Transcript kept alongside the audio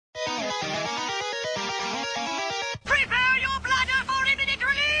Prepare your bladder for imminent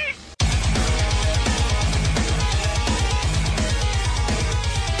release!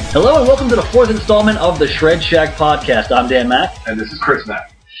 Hello and welcome to the fourth installment of the Shred Shack podcast. I'm Dan Mack. And this is Chris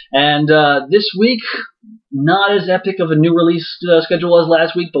Mack. And this week, not as epic of a new release schedule as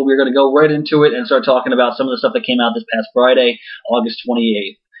last week, but we're going to go right into it and start talking about some of the stuff that came out this past Friday, August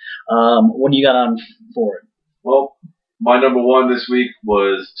 28th. What do you got on for it? Well, my number one this week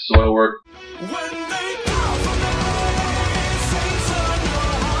was Soilwork.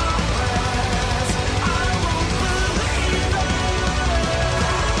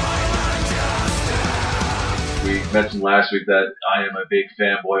 We mentioned last week that I am a big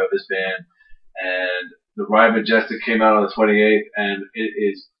fanboy of this band, and the Ride Majestic came out on the 28th, and it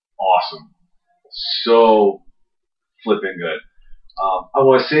is awesome. So flipping good. I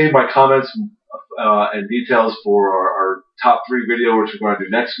want to save my comments and details for our top 3 video, which we're going to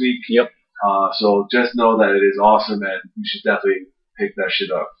do next week. Yep. So just know that it is awesome, and you should definitely pick that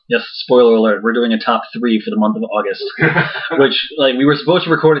shit up. Yes, spoiler alert, we're doing a top 3 for the month of August, which, like, we were supposed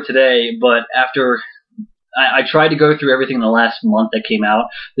to record it today, but after I tried to go through everything in the last month that came out,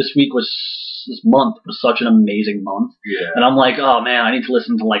 this month was such an amazing month. Yeah. And I'm like, oh man, I need to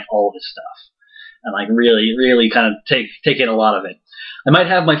listen to like all this stuff. And like really kind of take in a lot of it. I might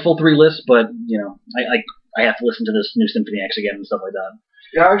have my full 3 list, but you know, I have to listen to this new Symphony X again and stuff like that.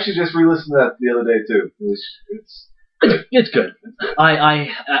 Yeah, I actually just re-listened to that the other day too. It's good.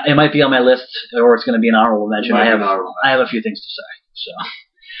 It might be on my list, or it's going to be an honorable mention. I have a few things to say. So,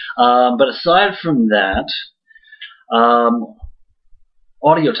 but aside from that,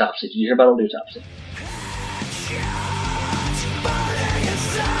 Audiotopsy. Did you hear about Audiotopsy?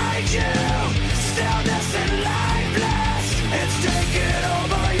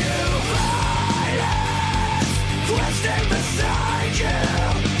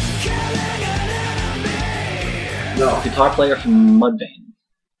 No. Guitar player from Mudvayne.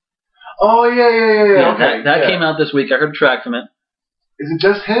 Oh, yeah. Okay. That came out this week. I heard a track from it. Is it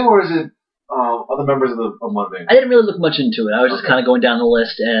just him, or is it other members of Mudvayne? I didn't really look much into it. I was just kind of going down the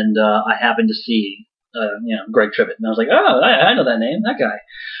list, and I happened to see, Greg Tribbett, and I was like, oh, I know that name, that guy.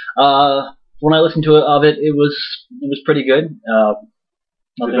 When I listened to it was pretty good.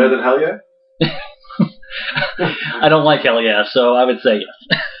 Is it better than Hell Yeah? I don't like Hell Yeah, so I would say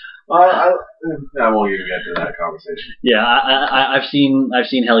yes. I won't even get to that conversation. Yeah, I've seen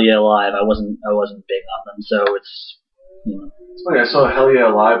Hell Yeah live. I wasn't big on them, so it's. It's funny, I saw Hell Yeah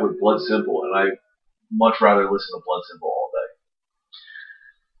live with Blood Simple, and I'd much rather listen to Blood Simple all day.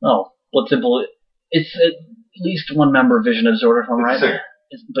 Oh, Blood Simple, it's at least one member of Vision of Disorder, if I'm right. Singer.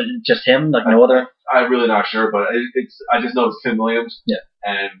 But just him, like no other? I'm really not sure, but I just know it's Tim Williams. Yeah.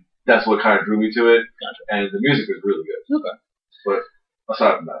 And that's what kind of drew me to it. Gotcha. And the music was really good. Okay. But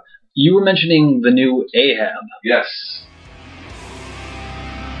aside from that. You were mentioning the new Ahab. Yes.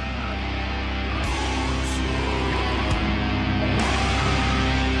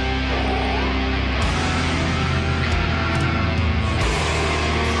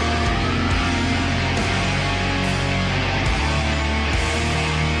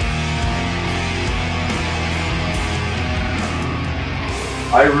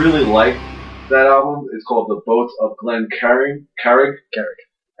 I really like that album. It's called The Boats of Glen Carrig.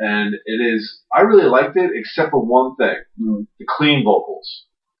 And I really liked it, except for one thing. Mm-hmm. The clean vocals.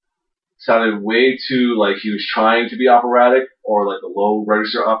 Sounded way too like he was trying to be operatic, or like the low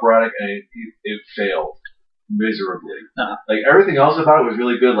register operatic, and it failed miserably. Uh-huh. Like everything else about it was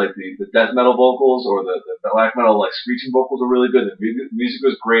really good, like the death metal vocals or the black metal like screeching vocals were really good. The music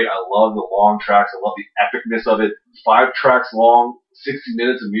was great. I love the long tracks. I love the epicness of it. 5 tracks long, 60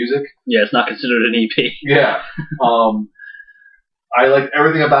 minutes of music. Yeah, it's not considered an EP. Yeah. I liked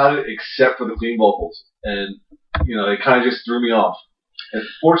everything about it except for the clean vocals, and it kind of just threw me off. And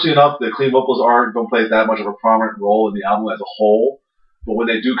fortunately enough, the clean vocals don't play that much of a prominent role in the album as a whole. But when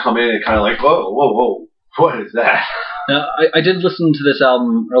they do come in, it kind of like, whoa, what is that? Now, I did listen to this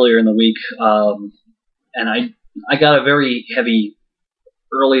album earlier in the week, and I got a very heavy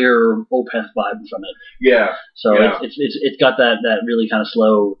earlier Opeth vibe from it. Yeah. So it's got that really kind of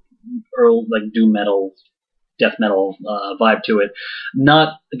slow, like doom metal, death metal vibe to it.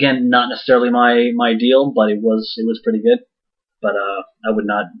 Not necessarily my deal, but it was pretty good. But I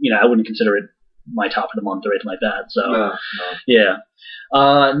wouldn't consider it my top of the month or anything like that. So no. Yeah.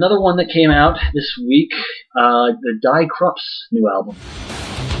 Another one that came out this week, the Die Krupps new album.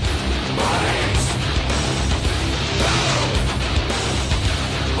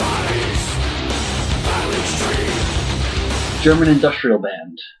 German industrial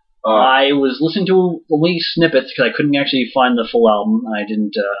band. I was listening to only snippets because I couldn't actually find the full album. I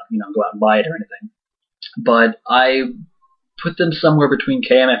didn't, go out and buy it or anything. but I put them somewhere between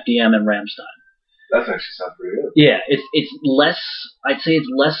KMFDM and Rammstein. That actually sounds pretty good. Yeah, it's less. I'd say it's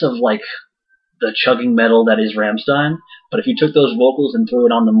less of like the chugging metal that is Rammstein. But if you took those vocals and threw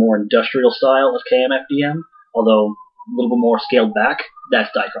it on the more industrial style of KMFDM, although a little bit more scaled back, that's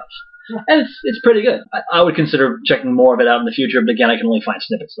Dicrops. And it's pretty good. I would consider checking more of it out in the future, but again, I can only find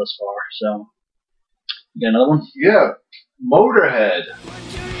snippets thus far. So, you got another one? Yeah, Motorhead.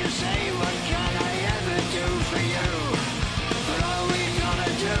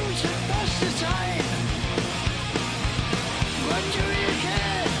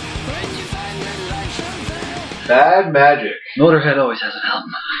 Bad Magic. Motorhead always has an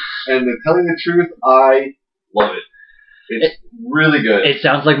album. And to tell you the truth, I love it. It's really good. It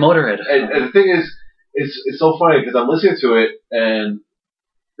sounds like Motorhead. And the thing is, it's so funny because I'm listening to it and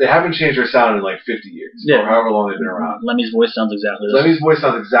they haven't changed their sound in like 50 years or however long they've been around. Lemmy's voice sounds exactly the same. Lemmy's voice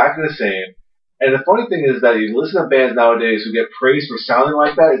sounds exactly the same. And the funny thing is that you listen to bands nowadays who get praised for sounding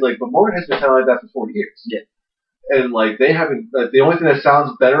like that. It's like, but Motorhead's been sounding like that for 40 years. Yeah. And like they haven't. Like, the only thing that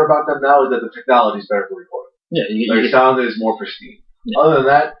sounds better about them now is that the technology's better for recording. Yeah, their sound is more pristine. Yeah. Other than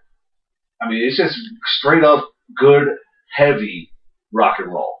that, I mean, it's just straight up good, heavy rock and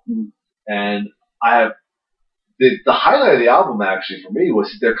roll. Mm-hmm. And I have the highlight of the album actually for me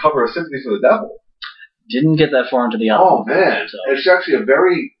was their cover of "Sympathy for the Devil." Didn't get that far into the album. Oh man, so. It's actually a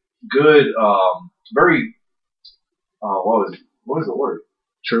very good, very what was the word?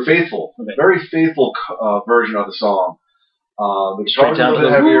 True. Faithful, okay. Very faithful version of the song. The straight down to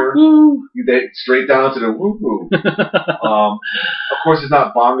the heavier. woo-hoo. Straight down to the woo-hoo. Of course, it's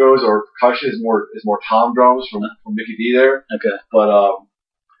not bongos or percussion. It's more tom drums from Mickey D there. Okay. But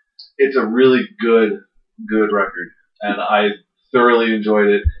it's a really good record, and I thoroughly enjoyed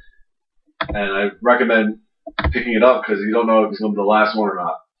it. And I recommend picking it up because you don't know if it's going to be the last one or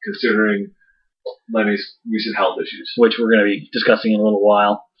not, considering Lemmy's recent health issues, which we're going to be discussing in a little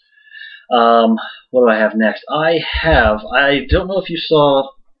while. What do I have next? I don't know if you saw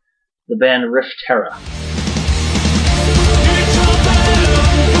the band Riff Terra.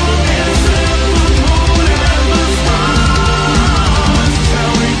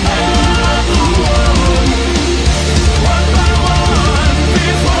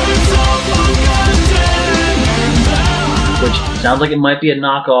 Which sounds like it might be a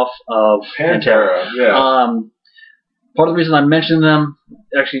knockoff of Pantera. Yeah. Part of the reason I'm mentioning them,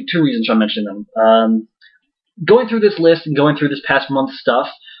 actually two reasons I'm mentioning them. Going through this list and going through this past month's stuff,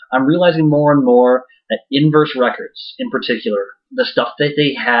 I'm realizing more and more that Inverse Records, in particular, the stuff that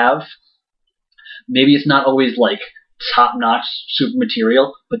they have, maybe it's not always like top-notch super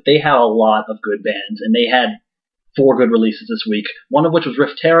material, but they have a lot of good bands, and they had 4 good releases this week, one of which was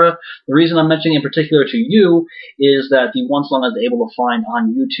Riff Terra. The reason I'm mentioning in particular to you is that the one song I was able to find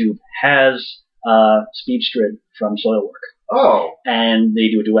on YouTube has Speedstrid from Soilwork. Oh. And they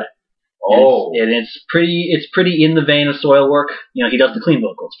do a duet. Oh. And it's pretty in the vein of Soilwork. You know, he does the clean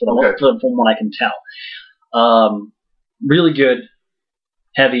vocals from what I can tell. Really good,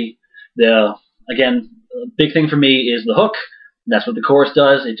 heavy. Again, big thing for me is the hook. That's what the chorus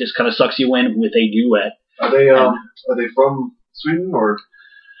does. It just kind of sucks you in with a duet. Are they from Sweden or?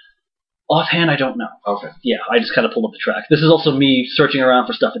 Offhand, I don't know. Okay. Yeah, I just kind of pulled up the track. This is also me searching around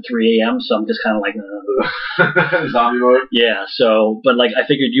for stuff at 3 a.m., so I'm just kind of like... Zombie mode? Yeah, but like I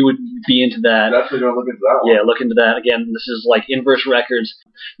figured you would be into that. Definitely going to look into that one. Yeah, look into that. Again, this is like Inverse Records.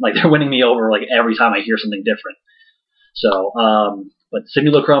 Like, they're winning me over like every time I hear something different. So, but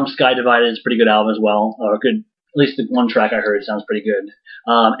Simulacrum, Sky Divided is a pretty good album as well. Good, at least the one track I heard sounds pretty good.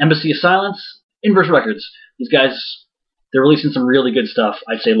 Embassy of Silence, Inverse Records. These guys... They're releasing some really good stuff.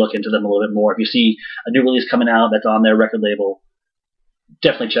 I'd say look into them a little bit more. If you see a new release coming out that's on their record label,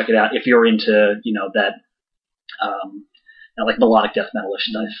 definitely check it out if you're into, that like melodic death metal-ish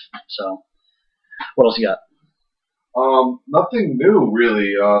stuff. So, what else you got? Nothing new,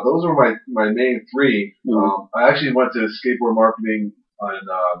 really. Those were my main 3. Mm-hmm. I actually went to Skateboard Marketing and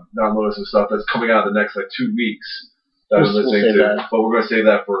downloaded some stuff that's coming out in the next 2 weeks that I was listening to. But we're going to save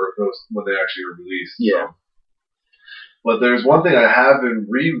that for those when they actually are released. Yeah. So. But there's one thing I have been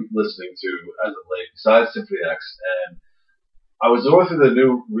re-listening to as of late, besides Symphony X, and I was going through the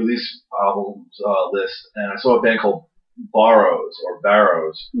new release albums list, and I saw a band called Barrows,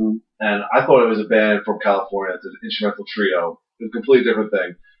 and I thought it was a band from California. It's an instrumental trio. It's a completely different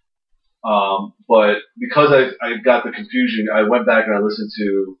thing. But because I got the confusion, I went back and I listened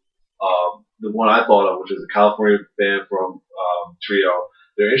to the one I thought of, which is a California band from trio.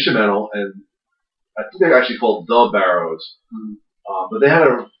 They're instrumental, and I think they're actually called The Barrows. But they had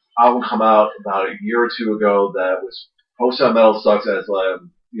an album come out about a year or 2 ago that was posted on Metal Sucks as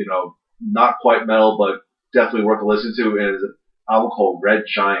not quite metal, but definitely worth a listen to. And it's an album called Red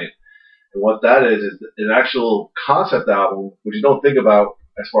Giant. And what that is an actual concept album, which you don't think about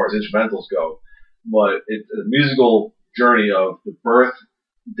as far as instrumentals go, but it's a musical journey of the birth,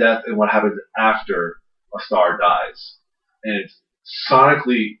 death, and what happens after a star dies. And it's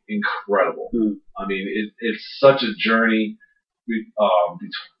sonically incredible. I mean, it's such a journey.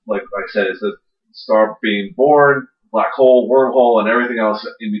 Like I said, it's the star being born, black hole, wormhole, and everything else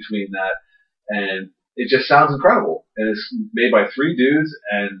in between that. And it just sounds incredible. And it's made by 3 dudes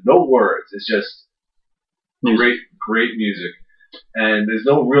and no words. It's just great music. And there's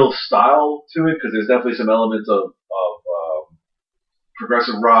no real style to it because there's definitely some elements of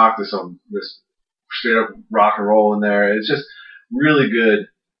progressive rock. There's straight up rock and roll in there. It's just really good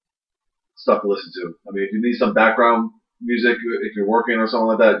stuff to listen to. I mean, if you need some background music, if you're working or something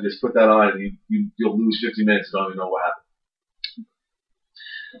like that, just put that on and you'll lose 50 minutes and don't even know what happened.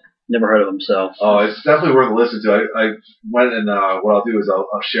 Never heard of them, so. Oh, it's definitely worth a listen to. I went and what I'll do is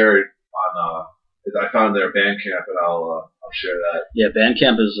I'll share it on. I found their Bandcamp and I'll share that. Yeah,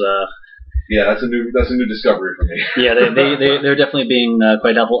 Bandcamp is. Yeah, that's a new discovery for me. Yeah, they're definitely being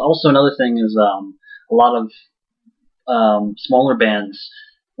quite helpful. Also, another thing is a lot of smaller bands.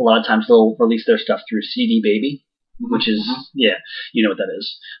 A lot of times they'll release their stuff through CD Baby, which is you know what that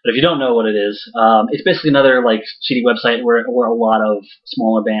is. But if you don't know what it is, it's basically another like CD website where a lot of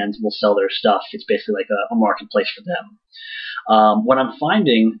smaller bands will sell their stuff. It's basically like a marketplace for them. What I'm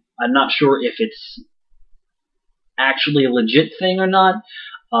finding, I'm not sure if it's actually a legit thing or not,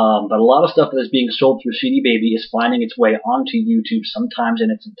 but a lot of stuff that is being sold through CD Baby is finding its way onto YouTube sometimes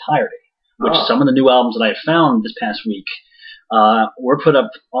in its entirety. Which some of the new albums that I found this past week were put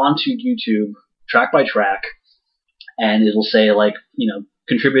up onto YouTube track by track. And it'll say, like, you know,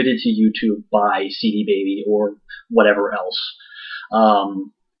 contributed to YouTube by CD Baby or whatever else.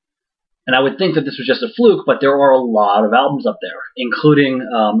 And I would think that this was just a fluke, but there are a lot of albums up there, including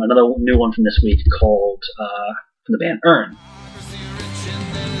another new one from this week called, from the band Earn.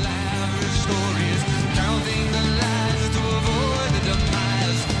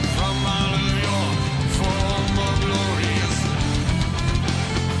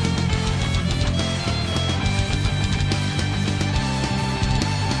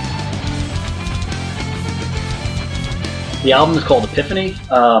 The album is called Epiphany.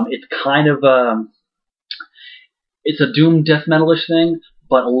 It's kind of it's a doom death metalish thing,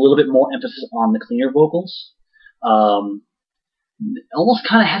 but a little bit more emphasis on the cleaner vocals. Almost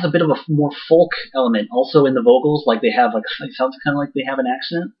kind of has a bit of a more folk element also in the vocals. Like they have it sounds kind of like they have an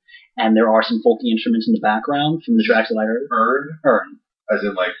accent, and there are some folky instruments in the background from the tracks that I heard. Earn. As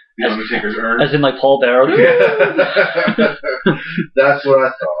in like the Undertaker's urn. As in like Paul Bearer. Yeah. That's what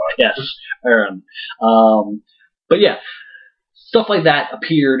I thought. Yes, Earn. But yeah. Stuff like that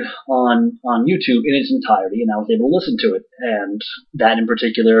appeared on YouTube in its entirety, and I was able to listen to it, and that in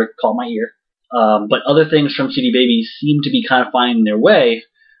particular caught my ear. But other things from CD Baby seem to be kind of finding their way.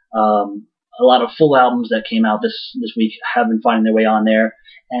 A lot of full albums that came out this week have been finding their way on there,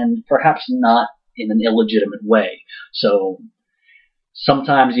 and perhaps not in an illegitimate way. So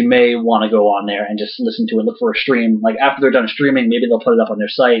sometimes you may want to go on there and just listen to it, look for a stream. Like after they're done streaming, maybe they'll put it up on their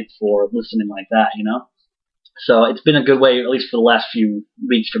site for listening like that, you know? So it's been a good way, at least for the last few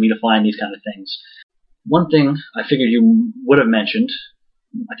weeks, for me to find these kind of things. One thing I figured you would have mentioned,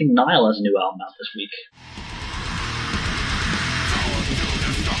 I think Nile has a new album out this week.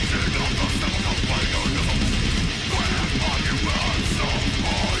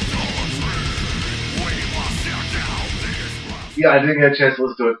 Yeah, I didn't get a chance to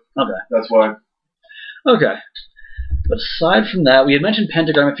listen to it. Okay. That's why. Okay. But aside from that, we had mentioned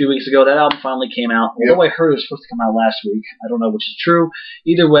Pentagram a few weeks ago. That album finally came out. Although I heard it was supposed to come out last week. I don't know which is true.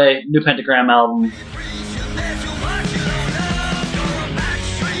 Either way, new Pentagram album.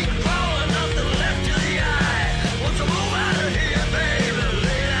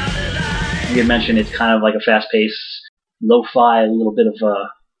 We had mentioned it's kind of like a fast-paced, lo-fi, a little bit of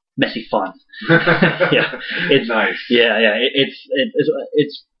messy fun. Yeah, it's nice. Yeah.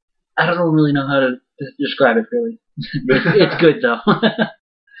 It's. I don't really know how to describe it really. It's good though.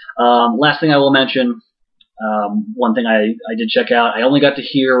 Last thing I will mention, one thing I did check out. I only got to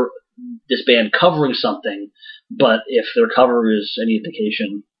hear this band covering something, but if their cover is any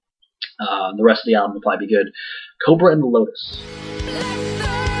indication, the rest of the album will probably be good. Cobra and the Lotus.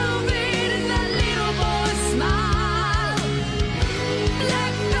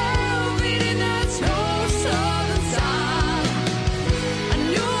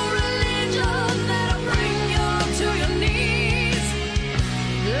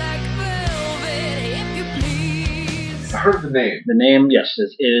 I heard the the name. The name, yes,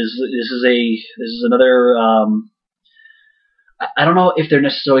 this is another. I don't know if they're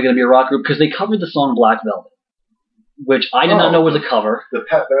necessarily going to be a rock group because they covered the song Black Velvet, which I did not know was a cover. The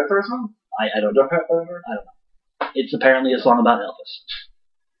Pat Benatar song? I don't The know. Pat Benatar? I don't know. It's apparently a song about Elvis.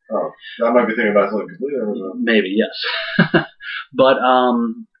 Oh, I might be thinking about something completely different. Maybe, yes. But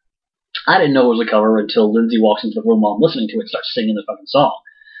I didn't know it was a cover until Lindsay walks into the room while I'm listening to it and starts singing the fucking song.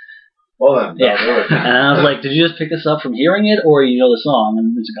 Well then, Yeah. And I was like, did you just pick this up from hearing it, or you know the song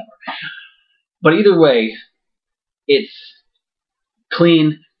and it's a cover? But either way, it's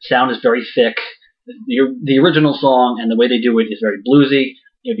clean. Sound is very thick. The original song and the way they do it is very bluesy.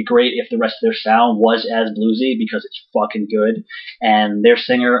 It'd be great if the rest of their sound was as bluesy because it's fucking good. And their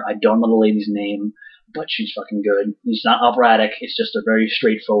singer, I don't know the lady's name, but she's fucking good. It's not operatic. It's just a very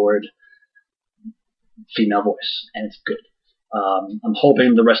straightforward female voice, and it's good. I'm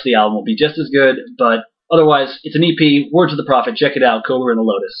hoping the rest of the album will be just as good, but otherwise, it's an EP. Words of the Prophet. Check it out. Cobra and the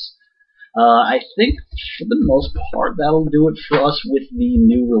Lotus. I think for the most part that'll do it for us with the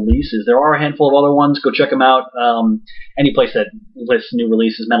new releases. There are a handful of other ones. Go check them out. Any place that lists new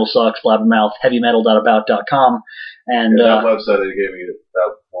releases, Metal Sucks, Blabbermouth, HeavyMetal.about.com, and that website that you gave me,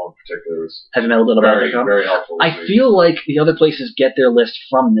 that one particular was HeavyMetal.about.com. Very helpful. I feel like the other places get their list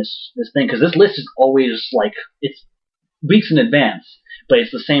from this thing because this list is always like it's weeks in advance, but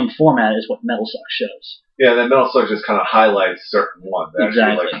it's the same format as what Metal Sucks shows. Yeah, then Metal Sucks just kind of highlights certain ones.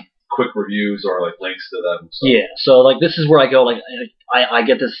 Exactly. Like quick reviews or like links to them. So. Yeah, so like this is where I go. Like I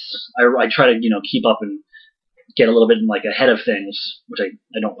get this. I try to keep up and get a little bit like ahead of things, which I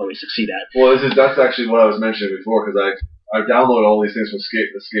don't always succeed at. Well, that's actually what I was mentioning before because I download all these things from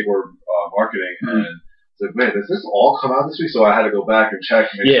the skateboard marketing and it's like, man, does this all come out this week? So I had to go back and check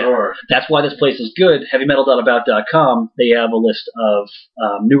to make sure. That's why this place is good. HeavyMetal.about.com. They have a list of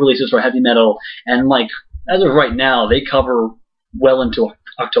new releases for heavy metal, and like as of right now, they cover well into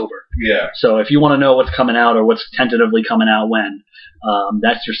October. Yeah. So if you want to know what's coming out or what's tentatively coming out when,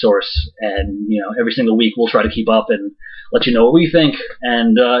 that's your source. And every single week we'll try to keep up and let you know what we think,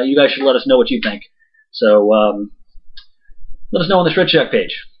 and you guys should let us know what you think. So let us know on the Shred Check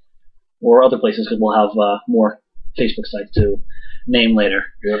page or other places because we'll have more Facebook sites to name later.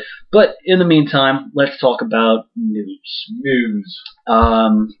 Yep. But in the meantime, let's talk about news.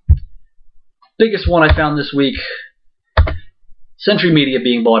 Biggest one I found this week. Century Media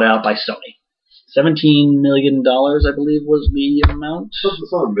being bought out by Sony. $17 million, I believe, was the amount.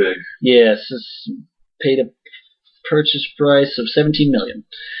 Something big. Yes, it's paid a purchase price of $17 million.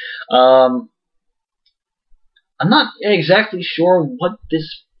 I'm not exactly sure what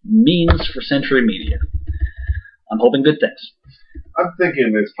this means for Century Media. I'm hoping good things. I'm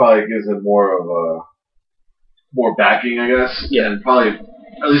thinking this probably gives them more backing, I guess. Yeah. And probably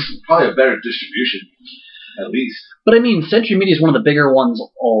a better distribution. At least. But I mean, Century Media is one of the bigger ones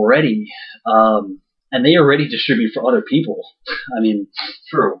already, and they already distribute for other people. I mean,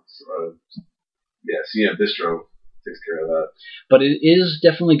 true. CM Distro takes care of that. But it is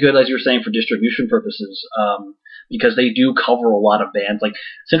definitely good, as you were saying, for distribution purposes, because they do cover a lot of bands. Like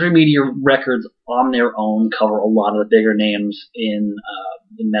Century Media Records on their own cover a lot of the bigger names in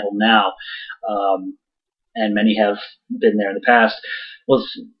metal now, and many have been there in the past. Well.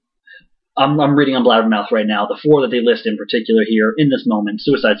 I'm reading on Blabbermouth right now. The four that they list in particular here in this moment: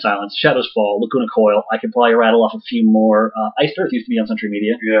 Suicide Silence, Shadows Fall, Lacuna Coil. I could probably rattle off a few more. Iced Earth used to be on Century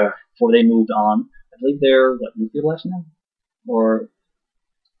Media. Yeah. Before they moved on. I believe they're Nuclear Blast now, or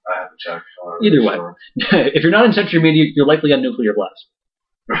I have to check. Either way, if you're not in Century Media, you're likely on Nuclear Blast.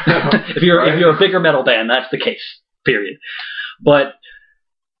 if you're a bigger metal band, that's the case. Period. But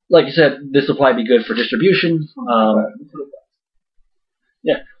like you said, this will probably be good for distribution.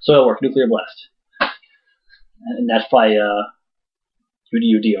 Yeah, Soil Work, Nuclear Blast. And that's probably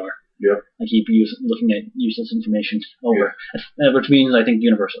UDR. Yep. I keep looking at useless information over. Yeah. Which means, I think,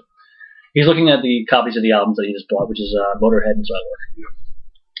 Universal. He's looking at the copies of the albums that he just bought, which is Motorhead and Soil Work. Yep.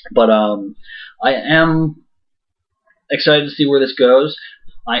 But I am excited to see where this goes.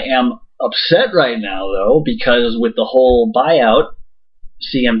 I am upset right now, though, because with the whole buyout,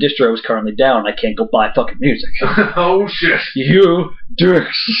 CM Distro is currently down. I can't go buy fucking music. Oh, shit. You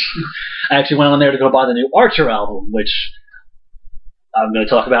dirts. I actually went on there to go buy the new Archer album, which I'm going to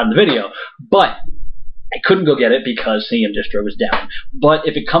talk about in the video. But I couldn't go get it because CM Distro was down. But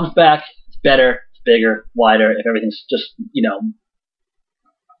if it comes back, it's better, it's bigger, wider, if everything's just,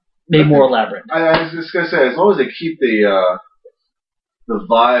 made more elaborate. I was just going to say, as long as they keep the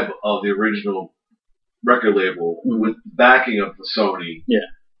vibe of the original record label with backing of the Sony,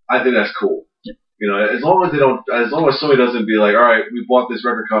 I think that's cool. Yeah. As long as Sony doesn't be like, all right, we bought this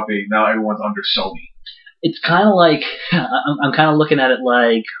record company, now everyone's under Sony. it's kind of like I'm kind of looking at it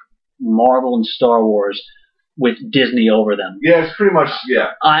like Marvel and Star Wars with Disney over them. Yeah, it's pretty much,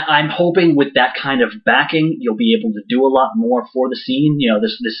 yeah. I'm hoping with that kind of backing, you'll be able to do a lot more for the scene. You know,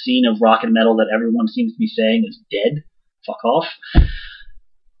 this scene of rock and metal that everyone seems to be saying is dead. Fuck off.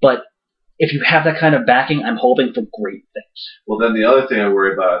 But if you have that kind of backing, I'm hoping for great things. Well, then the other thing I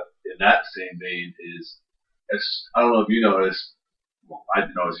worry about in that same vein is, I don't know if you noticed, well, I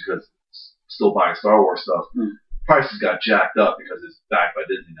didn't notice because still buying Star Wars stuff. Prices got jacked up because it's backed by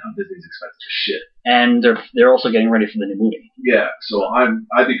Disney now. Disney's expensive as shit. And they're also getting ready for the new movie. Yeah, so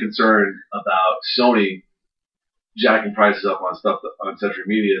I'd be concerned about Sony jacking prices up on stuff on Century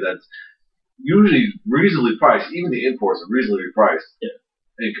Media that's usually reasonably priced. Even the imports are reasonably priced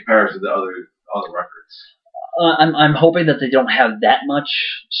in comparison to other records. I'm hoping that they don't have that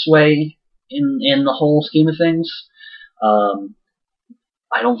much sway in the whole scheme of things.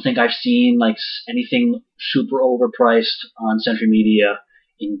 I don't think I've seen like anything super overpriced on Century Media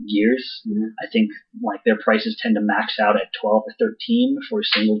in years. I think like their prices tend to max out at 12 or 13 for a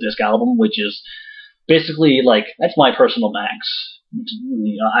single disc album, which is basically like that's my personal max.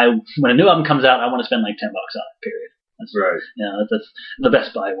 You know, when a new album comes out, I want to spend like $10 on it. Period. That's right. You know, that's the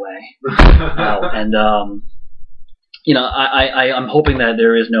Best Buy way. And you know, I'm hoping that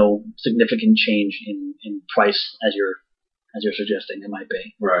there is no significant change in price as you're suggesting it might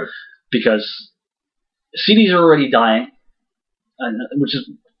be. Right. Because CDs are already dying, which is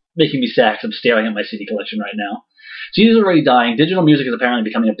making me sad because I'm staring at my CD collection right now. CDs are already dying. Digital music is apparently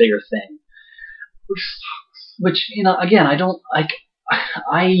becoming a bigger thing. Which, you know, again, I can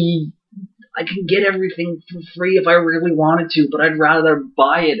get everything for free if I really wanted to, but I'd rather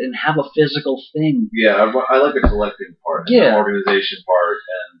buy it and have a physical thing. Yeah, I like the collecting part, and the organization part,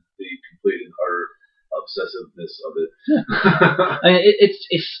 and the complete and utter obsessiveness of it. Yeah. I mean,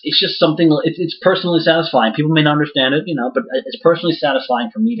 it's just something. It's personally satisfying. People may not understand it, you know, but it's personally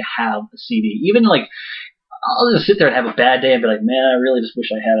satisfying for me to have a CD. Even like, I'll just sit there and have a bad day and be like, man, I really just wish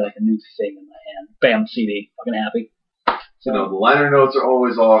I had like a new thing in my hand. Bam, CD, fucking happy. So, you know, the liner notes are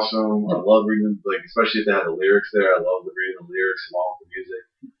always awesome. I love reading, like, especially if they have the lyrics there. I love reading the lyrics along with the music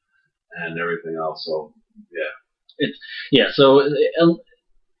and everything else. So, yeah. So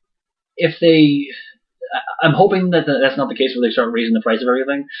if they, I'm hoping that that's not the case where they start raising the price of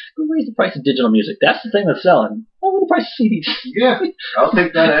everything. Go raise the price of digital music. That's the thing that's selling. Lower the price of CDs. Yeah, I'll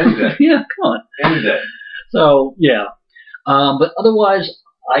take that any day. Yeah, come on. Any day. So yeah, but otherwise,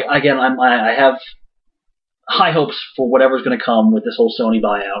 I have high hopes for whatever's going to come with this whole Sony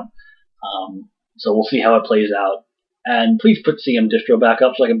buyout. So we'll see how it plays out. And please put CM Distro back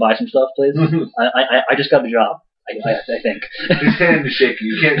up so I can buy some stuff, please. I just got the job. I think. His hand is shaking.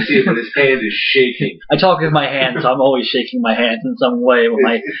 You can't see it, but his hand is shaking. I talk with my hands, so I'm always shaking my hands in some way.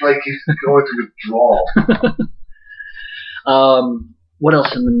 It's like he's going through withdrawal. What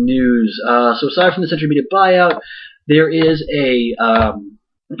else in the news? So aside from the Century Media buyout, there is a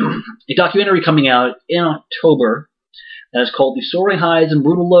documentary coming out in October that is called The Soaring Highs and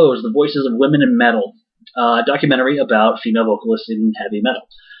Brutal Lows, The Voices of Women in Metal. A documentary about female vocalists in heavy metal.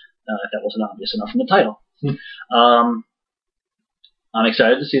 If that wasn't obvious enough from the title. I'm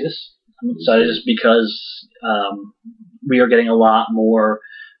excited to see this. I'm excited just because we are getting a lot more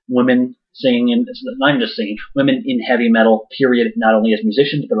women singing, and not even just singing, women in heavy metal, period, not only as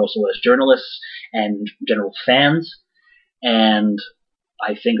musicians, but also as journalists and general fans. And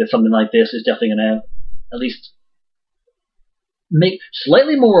I think that something like this is definitely going to at least make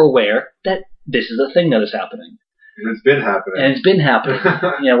slightly more aware that this is a thing that is happening. And it's been happening.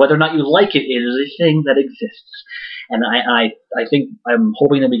 You know, whether or not you like it, it is a thing that exists. And I think I'm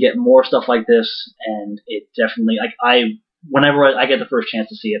hoping that we get more stuff like this. And it definitely, whenever I get the first chance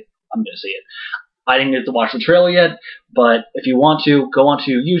to see it, I'm going to see it. I didn't get to watch the trailer yet, but if you want to, go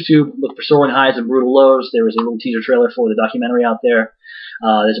onto YouTube, look for Soaring Highs and Brutal Lows. There is a little teaser trailer for the documentary out there.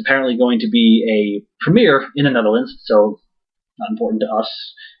 There's apparently going to be a premiere in the Netherlands, so not important to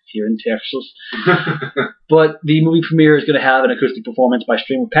us here in Texas. But the movie premiere is going to have an acoustic performance by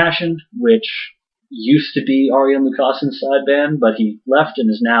Stream of Passion, which used to be Ariane Lucasen's side band, but he left and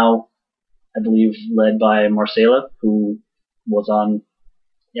is now, I believe, led by Marcela, who was on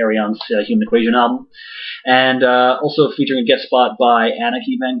Ariane's Human Equation album. And also featuring a guest spot by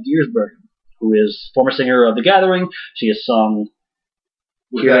Anneke van Giersbergen, who is former singer of The Gathering. She has sung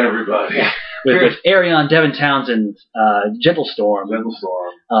with everybody. With Ariane, Devin Townsend, Gentle Storm.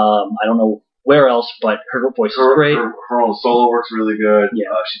 I don't know where else, but her voice is great. Her own solo work's really good.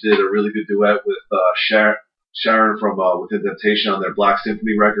 Yeah. She did a really good duet with Sharon from Within Temptation on their Black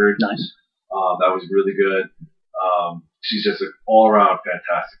Symphony record. Nice. That was really good. she's just an all-around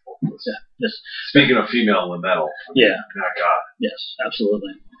fantastic vocalist. Yeah. Yes. Speaking of female in metal, Yeah. My God. Yes,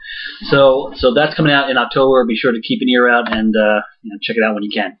 absolutely. So that's coming out in October. Be sure to keep an ear out and check it out when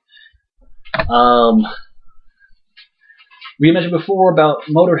you can. We mentioned before about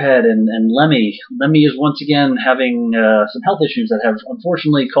Motorhead and Lemmy. Lemmy is once again having some health issues that have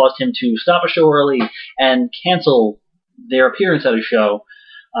unfortunately caused him to stop a show early and cancel their appearance at a show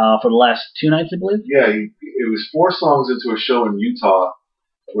for the last 2 nights, I believe. Yeah, it was 4 songs into a show in Utah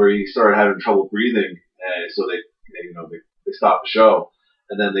where he started having trouble breathing, and so they stopped the show,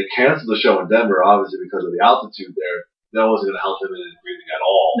 and then they canceled the show in Denver, obviously because of the altitude there. That wasn't going to help him in his breathing at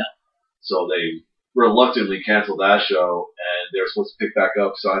all. No. So they reluctantly canceled that show, and they were supposed to pick back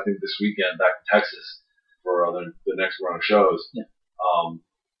up. So I think this weekend back in Texas for the next round of shows. Yeah.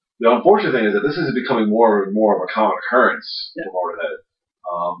 The unfortunate thing is that this is becoming more and more of a common occurrence for Motorhead.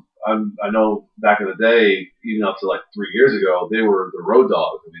 I know back in the day, even up to like 3 years ago, they were the road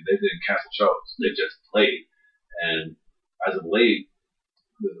dogs. I mean, they didn't cancel shows; they just played. And as of late,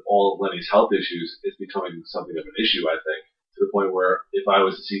 with all of Lemmy's health issues, it's becoming something of an issue. I think to the point where if I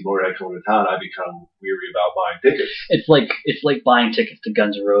was to see Motorhead coming to town, I'd become weary about buying tickets. It's like buying tickets to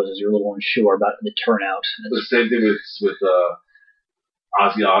Guns N' Roses. You're a little unsure about the turnout. The same thing with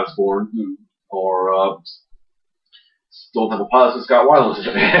Ozzy Osbourne or Stone Temple Pilots with Scott Weiland's in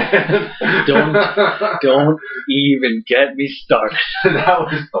the band. Don't even get me started. That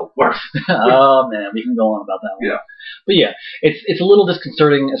was the worst. Oh man, we can go on about that one. Yeah. But yeah, it's a little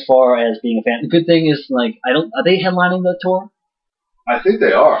disconcerting as far as being a fan. The good thing is, like, are they headlining the tour? I think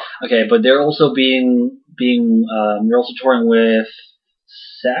they are. Okay, but they're also they're also touring with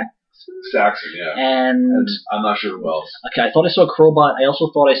Saxon, yeah. And I'm not sure who else. Okay, I thought I saw Crowbot. I also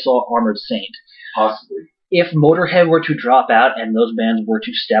thought I saw Armored Saint. Possibly. If Motorhead were to drop out and those bands were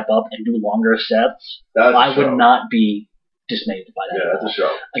to step up and do longer sets, I would not be dismayed by that. Yeah, that's a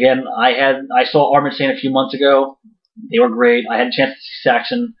show. Again, I saw Armored Saint a few months ago. They were great. I had a chance to see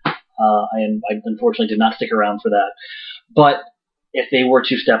Saxon. I unfortunately did not stick around for that. But if they were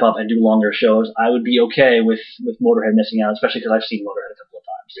to step up and do longer shows, I would be okay with Motorhead missing out, especially because I've seen Motorhead a couple of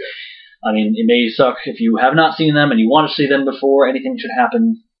times. Yeah. I mean, it may suck if you have not seen them and you want to see them before anything should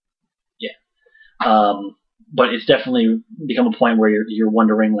happen. Yeah. But it's definitely become a point where you're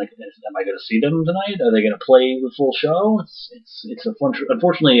wondering, like, am I going to see them tonight? Are they going to play the full show? It's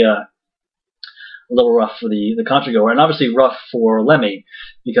unfortunately a little rough for the concertgoer, and obviously rough for Lemmy,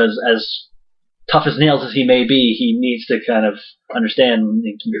 because as tough as nails as he may be, he needs to kind of understand.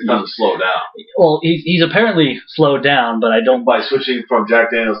 It's time to slow down. Well, he's apparently slowed down, but I don't. By switching from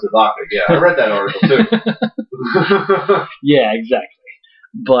Jack Daniels to vodka. Yeah, I read that article too. Yeah, exactly.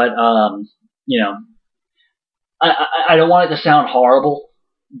 But I don't want it to sound horrible,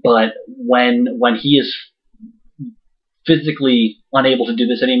 but when he is physically unable to do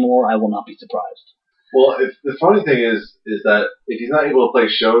this anymore, I will not be surprised. Well, the funny thing is that if he's not able to play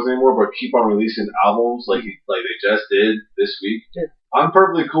shows anymore, but keep on releasing albums like they just did this week, yeah. I'm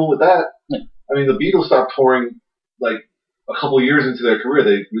perfectly cool with that. Yeah. I mean, the Beatles stopped touring like a couple of years into their career.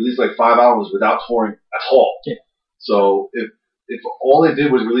 They released like 5 albums without touring at all. Yeah. So if all they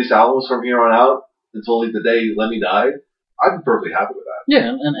did was release albums from here on out until the day Lemmy died, I'd be perfectly happy with that. Yeah,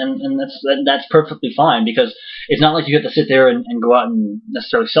 and that's perfectly fine, because it's not like you have to sit there and go out and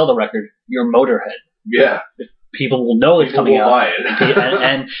necessarily sell the record. You're Motorhead. Yeah. People will know it's coming out. Buy it.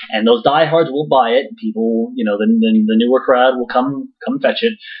 and those diehards will buy it. People, the newer crowd will come fetch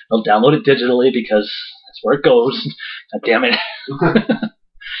it. They'll download it digitally because that's where it goes. God damn it.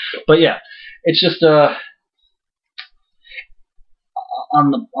 But yeah, it's just on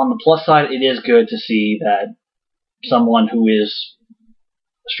the plus side, it is good to see that someone who is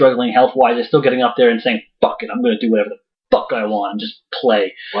struggling health-wise is still getting up there and saying, "Fuck it, I'm going to do whatever the fuck I want and just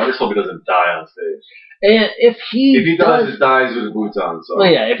play." Well, I just hope he doesn't die on stage. And if he dies, he dies with his boots on. So.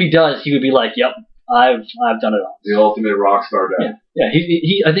 Well, yeah, if he does, he would be like, "Yep, I've done it all." The ultimate rock star death. Yeah.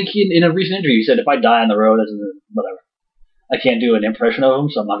 He I think in a recent interview he said, "If I die on the road, whatever, I can't do an impression of him,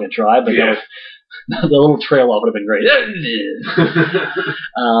 so I'm not going to try." But yeah. The little trail off would have been great.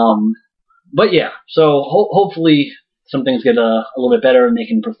 But yeah, so hopefully some things get a little bit better and they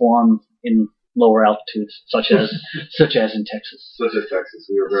can perform in lower altitudes, such as in Texas. Such as Texas.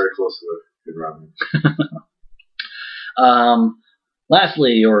 We were very close to it. Good round.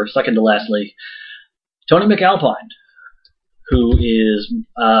 Lastly, or second to lastly, Tony MacAlpine, who is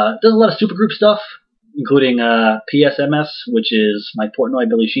does a lot of supergroup stuff, including PSMS, which is Mike Portnoy,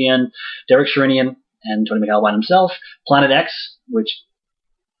 Billy Sheehan, Derek Sherinian, and Tony MacAlpine himself. Planet X, which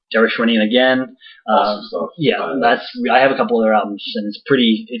Derek Sherinian again. Awesome stuff. Yeah, I have a couple of their albums, and it's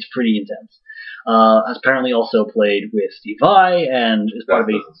pretty intense. Has apparently also played with Steve Vai and is part of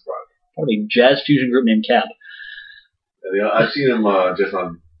a jazz fusion group named Cab. Yeah, I've seen him just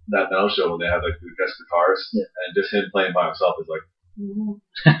on that metal show when they have like the guest guitars, and just him playing by himself is like.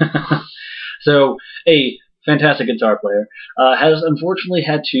 So a fantastic guitar player has unfortunately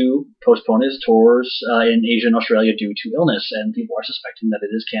had to postpone his tours in Asia and Australia due to illness, and people are suspecting that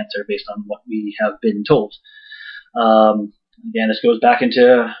it is cancer based on what we have been told. Again, this goes back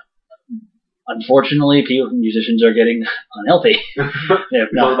into, unfortunately, musicians are getting unhealthy. We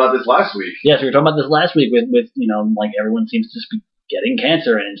talked about this last week. Yes, we were talking about this last week with like everyone seems to just be getting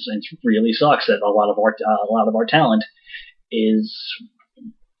cancer, and it really sucks that a lot of our talent is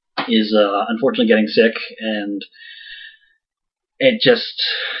unfortunately getting sick, and it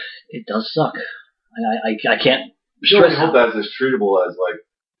does suck. I can't stress. I hope that's as treatable as like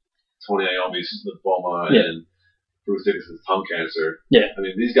Tony Iommi's lymphoma and Bruce Dickinson's tongue cancer. Yeah, I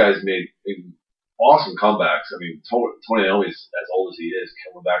mean these guys made awesome comebacks. I mean Tony Iommi's as old as he is,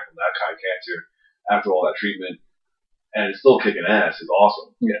 coming back from that kind of cancer after all that treatment, and it's still kicking ass. It's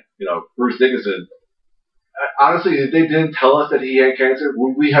awesome. Yeah, Bruce Dickinson. Honestly, if they didn't tell us that he had cancer,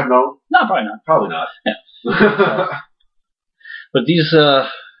 would we have known? No, probably not. Probably not. Yeah. But these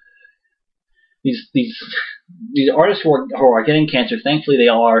artists who are getting cancer, thankfully they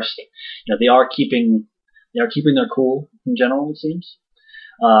are keeping their cool in general, it seems.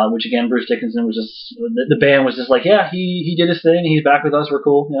 Which again, Bruce Dickinson was just the band was just like, yeah, he did his thing, he's back with us, we're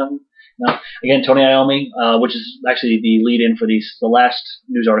cool. Again, Tony Iommi, which is actually the lead-in for the last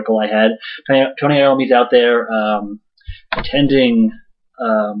news article I had. Tony Iommi's out there attending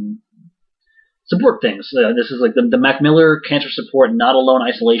support things. This is like the Mac Miller Cancer Support Not Alone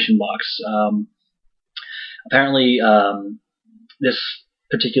Isolation Box. Apparently, this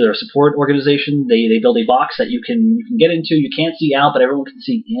particular support organization, they build a box that you can get into. You can't see out, but everyone can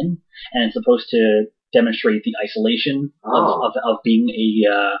see in, and it's supposed to demonstrate the isolation of being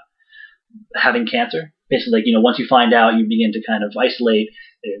having cancer. Basically, like, once you find out, you begin to kind of isolate.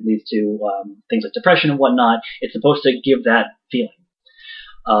 It leads to things like depression and whatnot. It's supposed to give that feeling.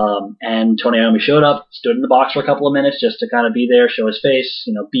 And Tony Iommi showed up, stood in the box for a couple of minutes just to kind of be there, show his face,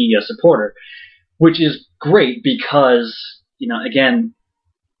 be a supporter, which is great because, again,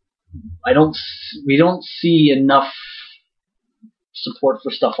 we don't see enough support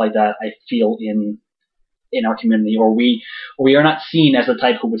for stuff like that, I feel, in our community, or we are not seen as the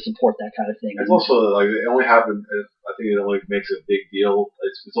type who would support that kind of thing. It's also like it only happens. I think it only makes a big deal.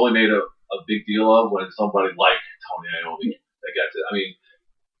 It's only made a big deal of when somebody like Tony Iommi that gets it. I mean,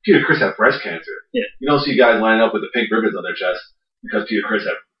 Peter Criss had breast cancer. Yeah. You don't see guys lining up with the pink ribbons on their chest because Peter Criss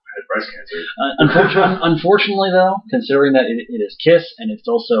had breast cancer. Unfortunately, though, considering that it is Kiss and it's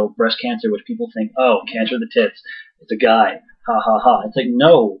also breast cancer, which people think, oh, cancer of the tits, it's a guy, ha ha ha. It's like,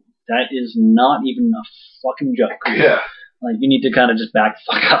 no. That is not even a fucking joke. Yeah. Like, you need to kind of just back the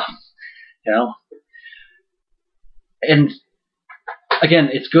fuck up, And again,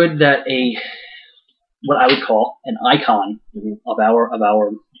 it's good that what I would call an icon of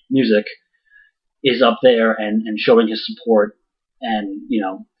our music is up there and showing his support, and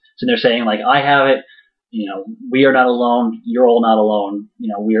so they're saying like, I have it. We are not alone. You're all not alone.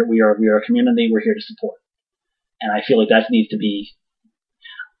 We are a community. We're here to support, and I feel like that needs to be.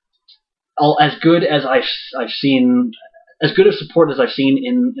 As good as I've seen, as good of support as I've seen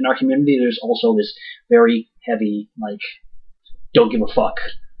in our community, there's also this very heavy, like, don't give a fuck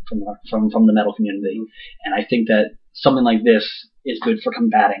from the metal community, and I think that something like this is good for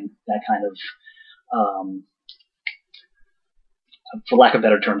combating that kind of, for lack of a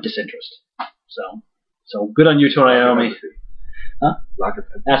better term, disinterest. So good on you, Tony Iommi. Huh?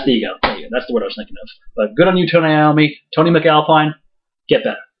 That's the ego. There you go. That's the word I was thinking of. But good on you, Tony Iommi. Tony MacAlpine, get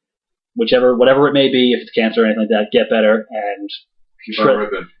better. Whatever it may be, if it's cancer or anything like that, get better and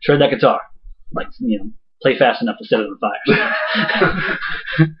shred that guitar. Like, play fast enough to set it on fire.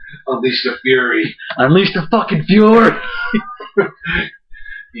 Unleash the fury. Unleash the fucking fury.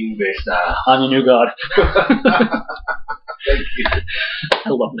 Ingve style. I'm your new god. Thank you. I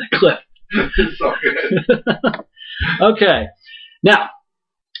love that clip. It's so good. Okay. Now,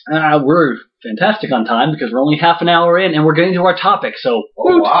 we're fantastic on time because we're only half an hour in and we're getting to our topic. So,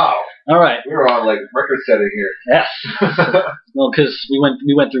 wow. All right. We're on like record setting here. Yes. Well, because we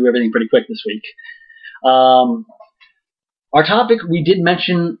went through everything pretty quick this week. Our topic we did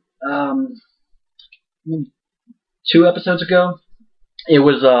mention 2 episodes ago. It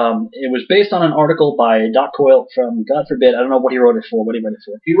was based on an article by Doc Coyle from God Forbid. I don't know what he wrote it for. What he wrote it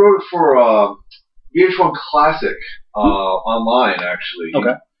for? He wrote it for VH1 Classic online, actually.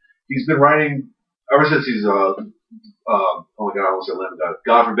 Okay. He's been writing ever since he's oh my god, I almost said Lemmy.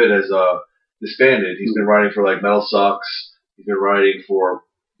 God Forbid has disbanded. He's been writing for like Metal Sucks. He's been writing for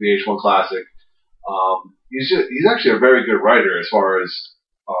VH1 Classic. He's actually a very good writer as far as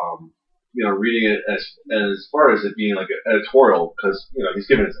reading it as far as it being like an editorial, because he's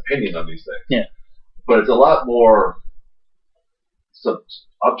giving his opinion on these things. Yeah. But it's a lot more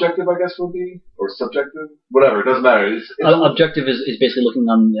objective, I guess would be, or subjective, whatever. It doesn't matter. It's objective is basically looking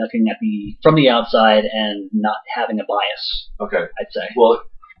at from the outside and not having a bias. Okay. I'd say. Well,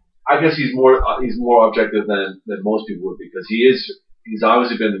 I guess he's more objective than most people would, because he's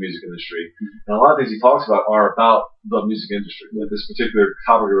obviously been in the music industry, and a lot of things he talks about are about the music industry. Like this particular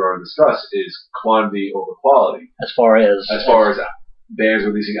topic we're going to discuss is quantity over quality. As far as bands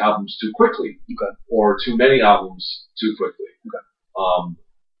releasing albums too quickly, or too many albums too quickly.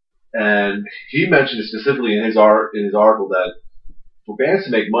 And he mentioned it specifically in his article that for bands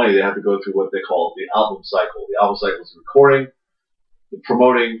to make money, they have to go through what they call the album cycle. The album cycle is the recording, the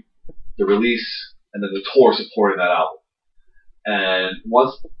promoting, the release, and then the tour supporting that album. And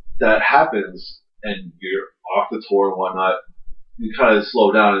once that happens and you're off the tour and whatnot, you kind of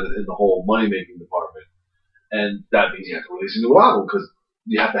slow down in the whole money-making department. And that means you have to release a new album because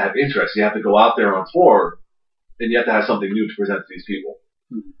you have to have interest. You have to go out there on tour, and you have to have something new to present to these people.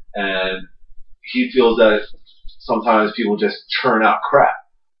 And he feels that sometimes people just churn out crap.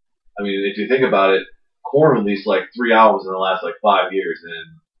 I mean, if you think about it, Korn released like 3 albums in the last like 5 years,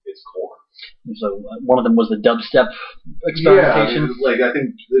 and it's Korn. So one of them was the dubstep experimentation. Yeah, I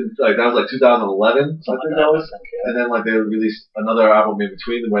think that was like 2011. And then like they released another album in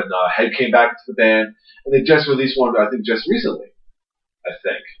between when Head came back to the band, and they just released one I think just recently. I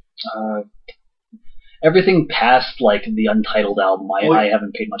think. Everything past like the Untitled album, I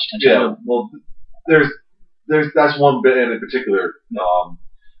haven't paid much attention. Yeah, well, that's one band in particular.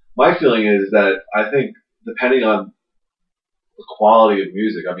 My feeling is that I think depending on the quality of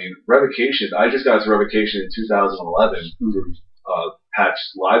music, I mean, Revocation. I just got to Revocation in 2011, Patch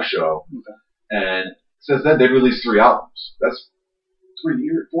live show, and since then they've released 3 albums. That's 4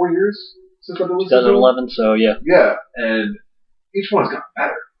 years since I've released 2011. So yeah. Yeah, and each one's gotten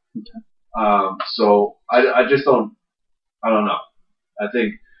better. Okay. So I just don't. I don't know. I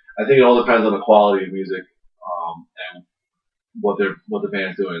think it all depends on the quality of music, and what the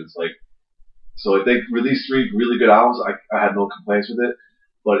band's doing. It's like, so if they release 3 really good albums, I have no complaints with it.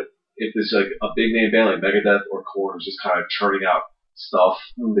 But if it's like a big name band like Megadeth or Korn is just kind of churning out stuff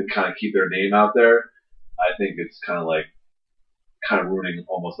to kind of keep their name out there, I think it's kind of ruining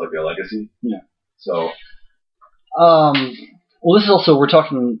almost like their legacy. Yeah. So. Well, this is also, we're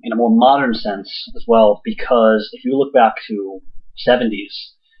talking in a more modern sense as well, because if you look back to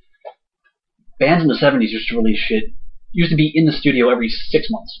 70s, bands in the 70s used to release shit, used to be in the studio every 6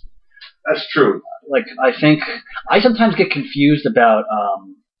 months. That's true. Like, I think, I sometimes get confused about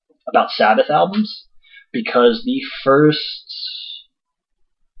Sabbath albums, because the first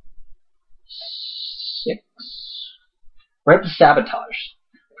 6, right up to Sabotage.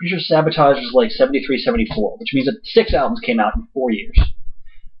 Pretty sure Sabotage was like 73, 74, which means that 6 albums came out in 4 years.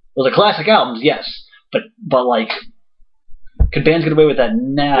 Those are classic albums, yes, but like, could bands get away with that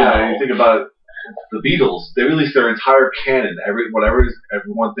now? Yeah, you think about it, the Beatles, they released their entire canon,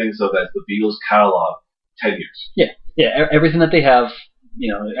 everyone thinks of as the Beatles catalog, 10 years. Yeah, everything that they have,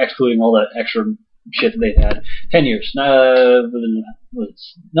 excluding all the extra shit that they've had, 10 years. No,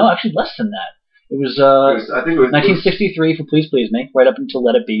 actually less than that. It was, I think it was 1963 for Please Please Me, right up until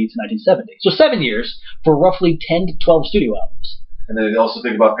Let It Be to 1970. So 7 years for roughly 10 to 12 studio albums. And then also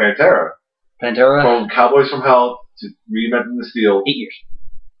think about Pantera. From Cowboys from Hell to Reinventing the Steel. 8 years.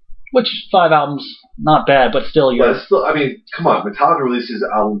 Which, 5 albums, not bad, but still But still, I mean, come on, Metallica releases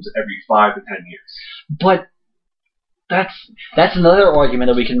albums every 5 to 10 years. But that's another argument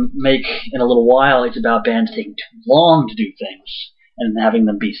that we can make in a little while. It's about bands taking too long to do things and having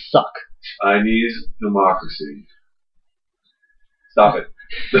them be suck. Chinese democracy. Stop it.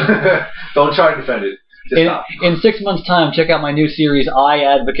 Don't try to defend it. Just stop. In 6 months' time, check out my new series, I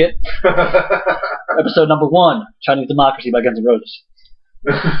Advocate. Episode number 1, Chinese Democracy by Guns N' Roses.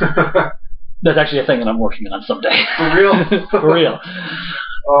 That's actually a thing that I'm working on someday. For real? For real.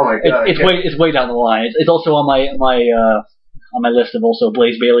 Oh my god. It's way down the line. It's also on my list of also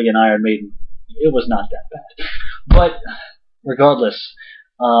Blaze Bayley and Iron Maiden. It was not that bad. But regardless,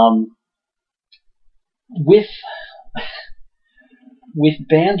 with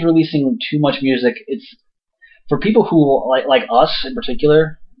bands releasing too much music, it's for people who like us in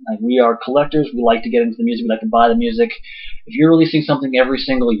particular. Like, we are collectors. We like to get into the music. We like to buy the music. If you're releasing something every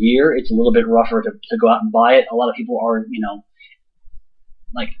single year, it's a little bit rougher to go out and buy it. A lot of people are,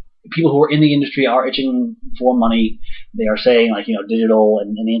 like, people who are in the industry are itching for money. They are saying, like, digital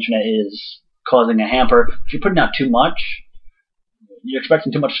and the internet is causing a hamper. If you're putting out too much, you're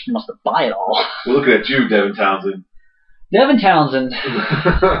expecting too much from us to buy it all. We're looking at you, Devin Townsend. Devin Townsend.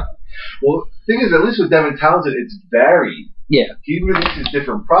 Well, the thing is, at least with Devin Townsend, it's varied. Yeah. He releases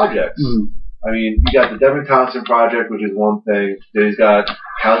different projects. Mm-hmm. I mean, you got the Devin Townsend project, which is one thing. Then he's got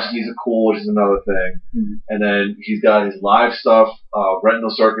Couch Needs a Cool, which is another thing. Mm-hmm. And then he's got his live stuff,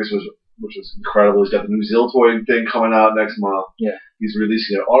 Retinal Circus, which was incredible. He's got the new Ziltoid thing coming out next month. Yeah. He's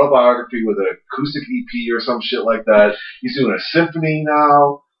releasing an autobiography with an acoustic EP or some shit like that. He's doing a symphony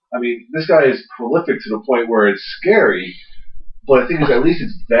now. I mean, this guy is prolific to the point where it's scary. But I think at least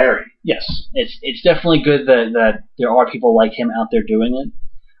it's varied. Yes, it's definitely good that there are people like him out there doing it.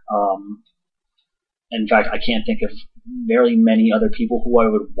 In fact, I can't think of very many other people who I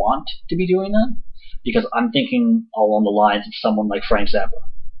would want to be doing that, because I'm thinking along the lines of someone like Frank Zappa.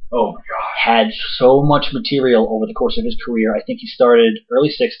 Oh my God. Had so much material over the course of his career. I think he started early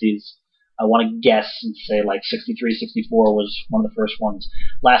 60s. I want to guess and say like 63, 64 was one of the first ones.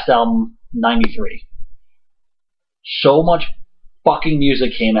 Last album, 93. So much fucking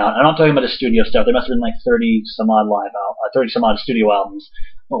music came out. I'm not talking about the studio stuff. There must have been like 30 some odd studio albums.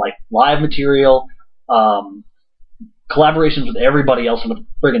 But like live material, collaborations with everybody else in the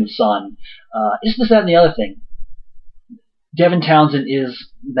friggin' sun. It's this, that, and the other thing. Devin Townsend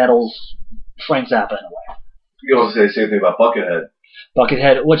is metal's Frank Zappa in a way. You also say the same thing about Buckethead.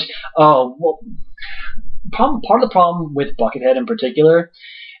 Buckethead, which, part of the problem with Buckethead in particular,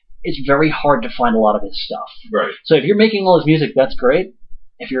 it's very hard to find a lot of his stuff. Right. So if you're making all his music, that's great.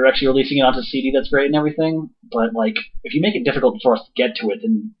 If you're actually releasing it onto CD, that's great and everything. But like, if you make it difficult for us to get to it,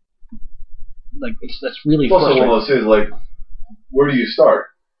 then like that's really frustrating. Also one of those things like, where do you start?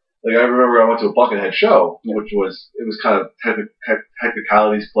 Like I remember I went to a Buckethead show, which was kind of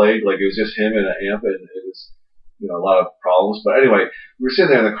technicalities played. Like it was just him and an amp, and it was a lot of problems. But anyway, we were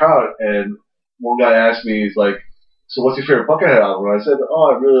sitting there in the crowd, and one guy asked me, he's like, "So what's your favorite Buckethead album?" And I said, "Oh,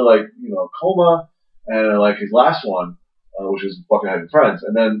 I really like Coma, and I like his last one, which is Buckethead and Friends."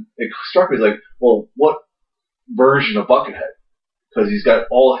 And then it struck me like, well, what version of Buckethead? Because he's got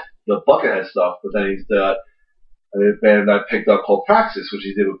all the Buckethead stuff, but then he's got a band I picked up called Praxis, which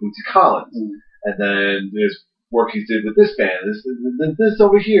he did with Bootsy Collins. Mm. And then there's work he did with this band, this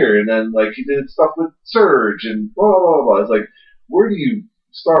over here, and then like he did stuff with Surge and blah, blah, blah, blah. It's like, where do you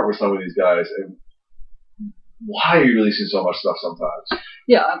start with some of these guys, and why are you releasing so much stuff sometimes?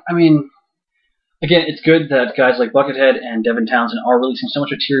 Yeah, I mean, again, it's good that guys like Buckethead and Devin Townsend are releasing so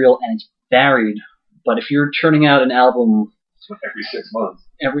much material, and it's varied, but if you're churning out an album every 6 months,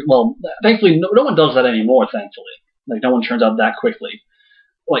 thankfully no one does that anymore, thankfully. Like, no one turns out that quickly.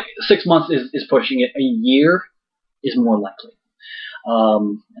 Like, 6 months is pushing it. A year is more likely.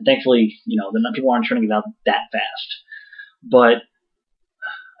 And thankfully, people aren't turning it out that fast. But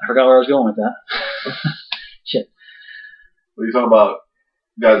I forgot where I was going with that. Shit. Well, you're talking about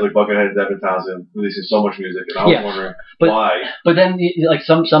guys like Buckethead and Devin Townsend releasing so much music, and I was wondering why. But then, like,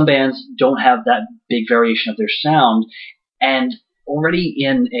 some bands don't have that big variation of their sound, and already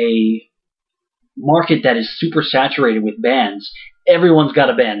in a market that is super saturated with bands, everyone's got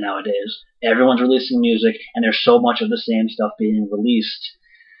a band nowadays. Everyone's releasing music, and there's so much of the same stuff being released.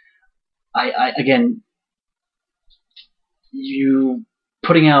 Again, you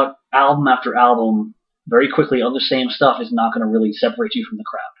putting out album after album very quickly of the same stuff is not going to really separate you from the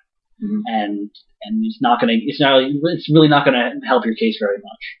crowd, and it's really not going to help your case very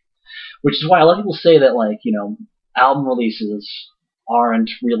much. Which is why a lot of people say that, like, album releases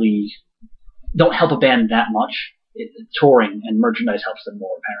don't help a band that much. Touring and merchandise helps them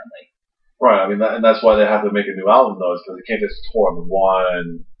more, apparently. Right, I mean, and that's why they have to make a new album, though, is because they can't just tour on the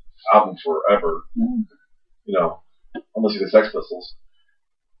one album forever. Mm. Unless you're the Sex Pistols.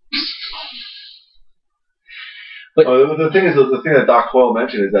 But the thing that Doc Coyle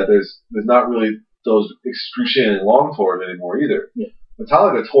mentioned is that there's not really those excruciating long tours anymore either. Yeah.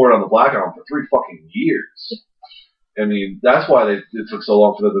 Metallica toured on the Black Album for 3 fucking years. Yeah. I mean, that's why it took so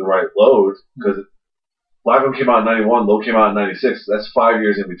long for them to write Load, because Black Album came out in 91, Load came out in 96. That's 5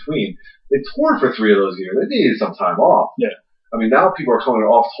 years in between. They toured for 3 of those years. They needed some time off. Yeah. I mean, now people are coming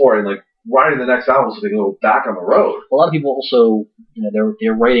off tour and like writing the next album so they can go back on the road. A lot of people also,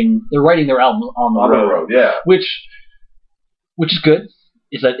 they're writing their albums on the road. Yeah. Which is good.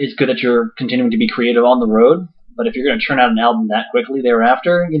 It's good that you're continuing to be creative on the road. But if you're going to turn out an album that quickly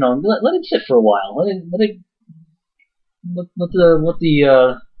thereafter, let it sit for a while. Let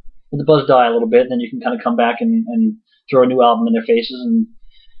the buzz die a little bit, and then you can kind of come back and throw a new album in their faces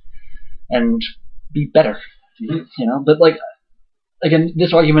and be better. Mm-hmm. But like, again,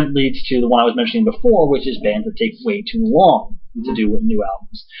 this argument leads to the one I was mentioning before, which is bands that take way too long to do new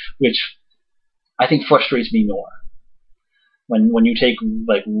albums, which I think frustrates me more when you take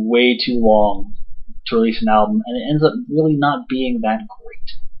like way too long to release an album and it ends up really not being that great.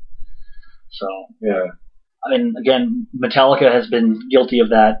 So Yeah. I mean, again, Metallica has been guilty of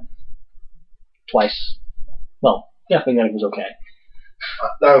that twice. Well, Death Magnetic was okay.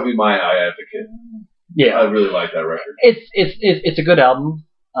 That would be my Eye Advocate. Yeah, I really like that record. It's a good album.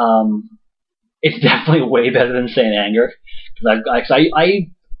 It's definitely way better than Saint Anger because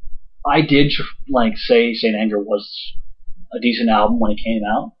I did like say Saint Anger was a decent album when it came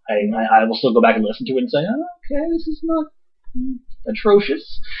out. I will still go back and listen to it and say, oh, okay, this is not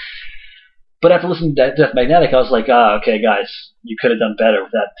atrocious. But after listening to Death Magnetic, I was like, okay, guys, you could have done better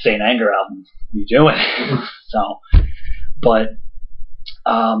with that Saint Anger album. What are you doing? But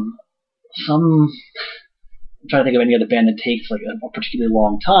I'm trying to think of any other band that takes like a particularly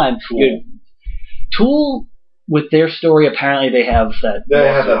long time. Tool, with their story, apparently they have that. They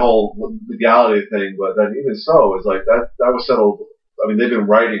have that whole legality thing, but then even so, it's like that was settled. I mean, they've been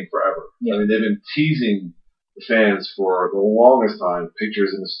writing forever. Yeah. I mean, they've been teasing the fans for the longest time.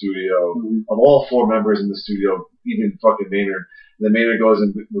 Pictures in the studio of all four members in the studio, even fucking Maynard. And then Maynard goes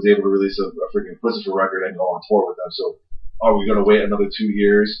and was able to release a freaking Pussifer record and go on tour with them. So, are we going to wait another 2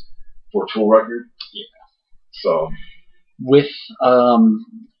 years for a Tool record? Yeah. So, with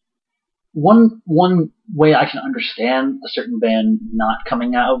one way I can understand a certain band not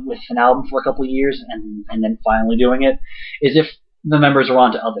coming out with an album for a couple of years and then finally doing it is if the members are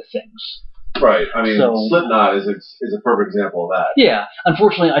onto other things. Right. I mean, Slipknot is a perfect example of that. Yeah.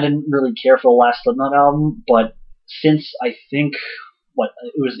 Unfortunately, I didn't really care for the last Slipknot album, but since I think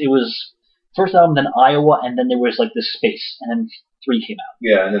it was first album, then Iowa, and then there was like this Space, and then 3 came out.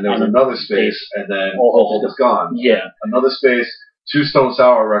 Yeah, and then there was another Space, and then Hope is Gone. Yeah. Another Space, 2 Stone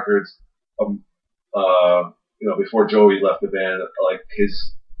Sour records. Before Joey left the band, like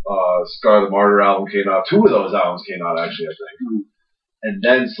his Scar the Martyr album came out. 2 of those albums came out actually, I think. And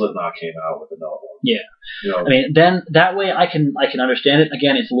then Slipknot came out with another one. Yeah. I mean, then that way I can understand it.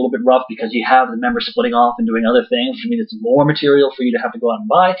 Again, it's a little bit rough because you have the members splitting off and doing other things, which means it's more material for you to have to go out and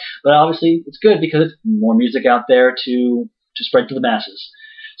buy. But obviously, it's good because it's more music out there to spread to the masses.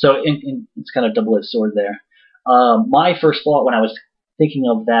 So it's kind of a double-edged sword there. My first thought when I was thinking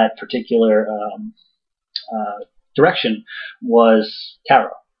of that particular direction was Taro.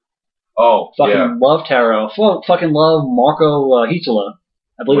 Oh, fucking love Taro. Fucking love Marco Hitala.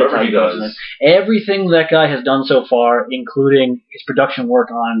 I believe that's how he does it. Everything that guy has done so far, including his production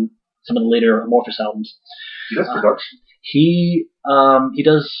work on some of the later Amorphous albums. He does production. He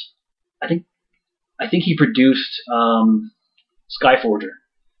does. I think he produced Skyforger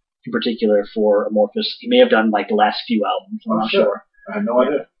in particular for Amorphous. He may have done like the last few albums. I'm not sure. I had no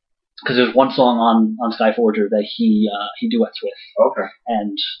idea. Because there's one song on Skyforger that he duets with. Okay.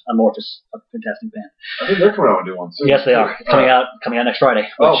 And Amorphous, a fantastic band. I think they're coming out with a new one soon. Yes, they are. Coming out next Friday.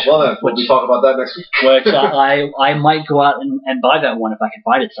 Well then, we'll be talking about that next week. Which I might go out and buy that one if I can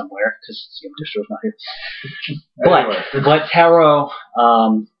find it somewhere, because Distro's not here. But Taro,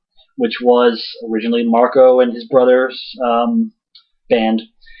 which was originally Marco and his brother's band,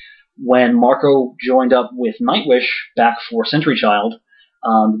 when Marco joined up with Nightwish back for Century Child,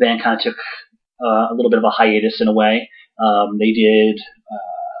 the band kind of took a little bit of a hiatus in a way. They did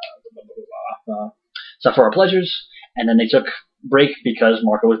Suffer Our Pleasures, and then they took a break because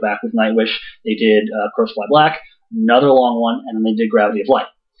Marco was back with Nightwish. They did Crows Fly Black, another long one, and then they did Gravity of Light.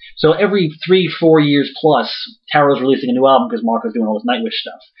 So every 3-4 years plus, Taro's releasing a new album because Marco's doing all this Nightwish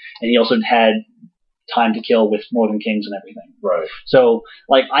stuff. And he also had Time to Kill with Northern Kings and everything. Right. So,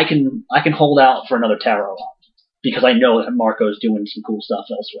 like, I can hold out for another Taro album because I know that Marco's doing some cool stuff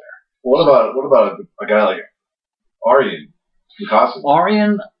elsewhere. What about a guy like Arjen Lucassen?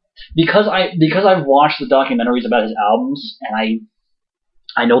 Arjen, because I've watched the documentaries about his albums and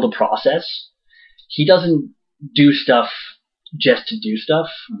I know the process. He doesn't do stuff just to do stuff.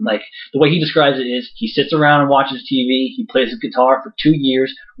 Like, the way he describes it is he sits around and watches TV, he plays his guitar for 2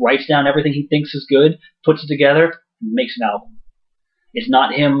 years, writes down everything he thinks is good, puts it together, and makes an album. It's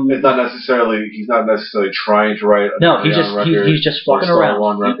not him. He's not necessarily trying to write. He's just fucking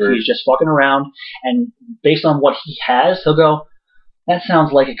around. He's just fucking around, and based on what he has, he'll go, that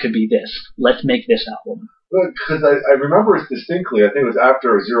sounds like it could be this. Let's make this album. Because I remember it distinctly. I think it was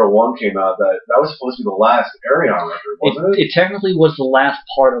after 01 came out that was supposed to be the last Arion record, wasn't it? It technically was the last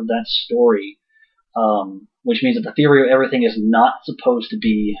part of that story, which means that the theory of everything is not supposed to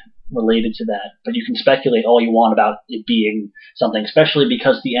be related to that. But you can speculate all you want about it being something, especially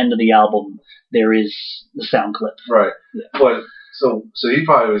because the end of the album, there is the sound clip. Right. Yeah. But So he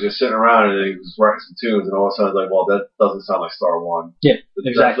probably was just sitting around and he was writing some tunes, and all of a sudden, like, well, that doesn't sound like Star One. Yeah, It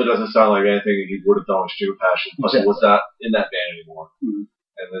exactly. definitely doesn't sound like anything he would have done with Stream of Passion. Plus, he was not in that band anymore. Mm-hmm.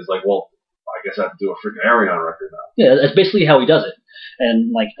 And it's like, well, I guess I have to do a freaking Arion record now. Yeah, that's basically how he does it.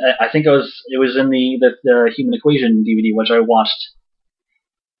 And like, I think it was in the Human Equation DVD, which I watched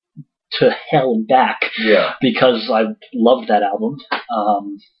to hell and back. Yeah. Because I loved that album.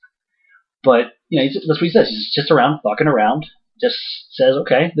 But that's what he says. He's just around, fucking around. Just says,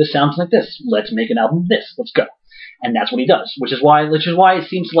 okay, this sounds like this. Let's make an album of this. Let's go. And that's what he does. Which is why it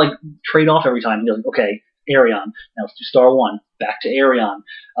seems to like trade off every time. He goes, okay, Arion. Now let's do Star One. Back to Arion.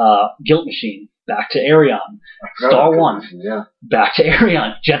 Guilt Machine. Back to Arion. Star One. Yeah. Back to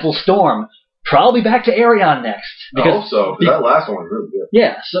Arion. Gentle Storm. Probably back to Arion next. I hope so. Because that last one was really good.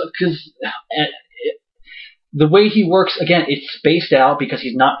 Yeah. So because the way he works, again, it's spaced out because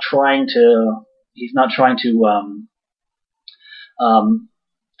he's not trying to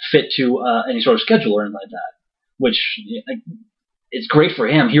fit to any sort of schedule or anything like that. Which it's great for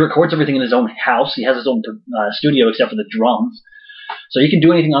him. He records everything in his own house. He has his own studio except for the drums, so he can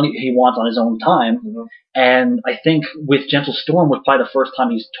do anything he wants on his own time. Mm-hmm. And I think with Gentle Storm was probably the first time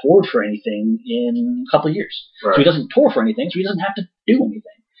he's toured for anything in a couple of years. Right. So he doesn't tour for anything, so he doesn't have to do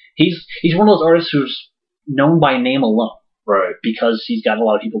anything. He's one of those artists who's known by name alone, right? Because he's got a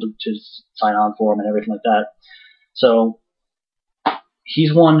lot of people to sign on for him and everything like that. So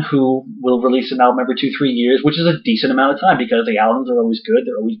he's one who will release an album every 2-3 years, which is a decent amount of time because the albums are always good,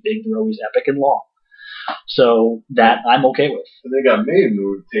 they're always big, they're always epic and long. So that I'm okay with. And they got Maiden,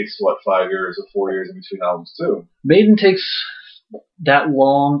 who takes 5 years or 4 years in between albums too. Maiden takes that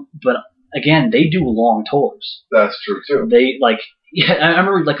long, but again, they do long tours. That's true too. They I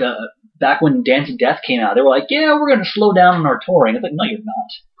remember back when Dance of Death came out, they were like, yeah, we're going to slow down on our touring. It's like, no, you're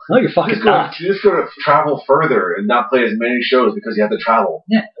not. No, you're fucking not. You just got to travel further and not play as many shows because you have to travel.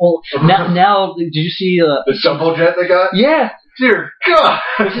 Yeah. Well, now, did you see the jumbo jet they got? Yeah. Dear God.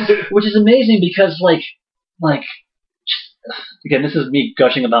 Which is amazing because again, this is me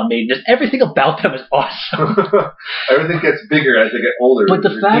gushing about Maiden. Just everything about them is awesome. Everything gets bigger as they get older. But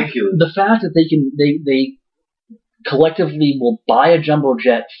the fact that they collectively will buy a jumbo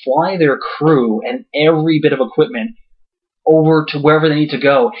jet, fly their crew and every bit of equipment over to wherever they need to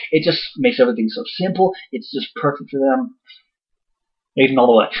go, it just makes everything so simple. It's just perfect for them. Maiden all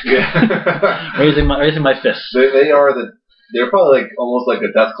the way. Yeah. raising my fists. They're probably almost like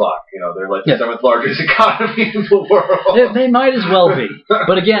a death clock. They're like the 7th largest economy in the world. They might as well be.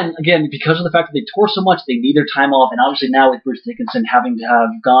 But again, because of the fact that they tour so much, they need their time off. And obviously now with Bruce Dickinson having to have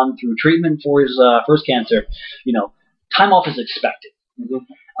gone through treatment for his first cancer, time off is expected. Mm-hmm.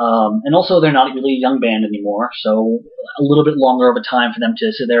 And also they're not really a young band anymore, so a little bit longer of a time for them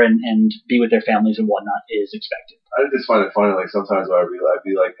to sit there and be with their families and whatnot is expected. I just find it funny, sometimes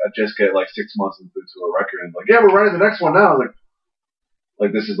I'd just get 6 months into a record and yeah, we're writing the next one now.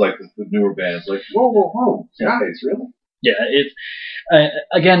 Like this is the newer bands. Whoa, guys, really? Yeah,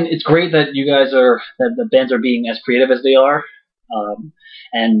 again, it's great that you guys that the bands are being as creative as they are,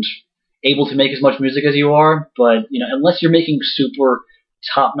 and able to make as much music as you are. But unless you're making super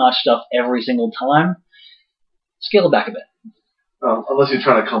top-notch stuff every single time, scale it back a bit. Unless you're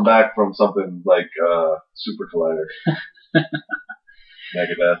trying to come back from something like Super Collider.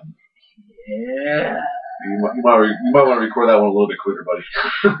 Megadeth. Yeah. You might want to record that one a little bit quicker, buddy.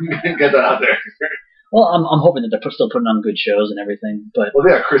 Get that out there. Well, I'm hoping that they're still putting on good shows and everything, but they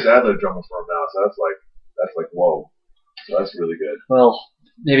got Chris Adler drumming for them now, so that's whoa. So that's really good. Well,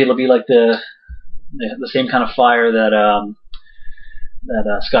 maybe it'll be like the same kind of fire that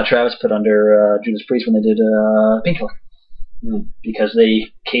Scott Travis put under Judas Priest when they did Painkiller. Because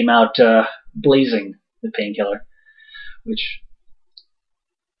they came out blazing with Painkiller, which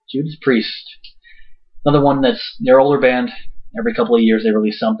Judas Priest, another one that's their older band. Every couple of years they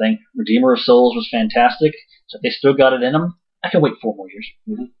release something. Redeemer of Souls was fantastic, so if they still got it in them, I can wait 4 more years.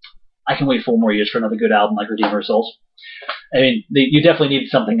 Mm-hmm. I can wait 4 more years for another good album like Redeemer of Souls. I mean, you definitely need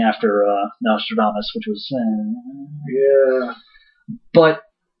something after Nostradamus, which was yeah. But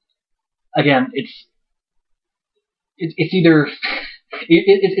again, it's either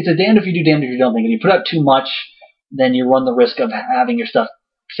it's a damned if you do, damned if you don't think. If you put out too much, then you run the risk of having your stuff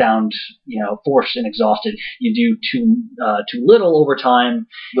sound forced and exhausted. You do too little over time.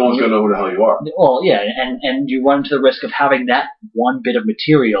 No one's gonna know who the hell you are. Well, yeah, and you run into the risk of having that one bit of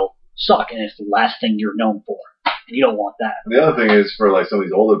material suck, and it's the last thing you're known for, and you don't want that. And the other thing is for some of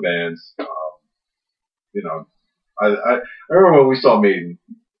these older bands, I remember when we saw Maiden.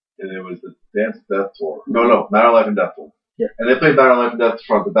 And it was the Dance of Death tour. No, Matter Life and Death tour. Yeah. And they played Matter Life and Death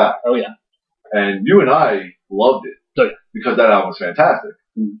front to back. Oh, yeah. And you and I loved it. Oh, yeah. Because that album was fantastic.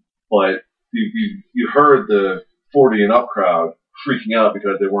 Mm. But you heard the 40 and up crowd freaking out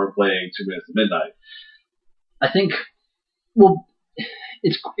because they weren't playing 2 Minutes to Midnight. I think, well,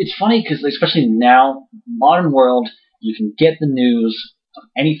 it's funny because especially now, modern world, you can get the news of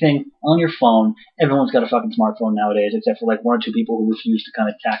anything on your phone. Everyone's got a fucking smartphone nowadays, except for like 1 or 2 people who refuse to kind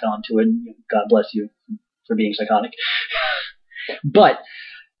of tack onto it. God bless you for being psychotic. But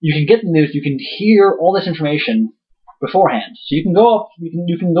you can get the news, you can hear all this information beforehand. So you can go up,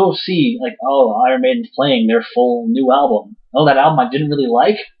 you can go see, like, oh, Iron Maiden's playing their full new album. Oh, that album I didn't really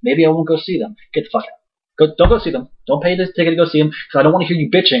like? Maybe I won't go see them. Get the fuck out. Don't go see them. Don't pay this ticket to go see them, because I don't want to hear you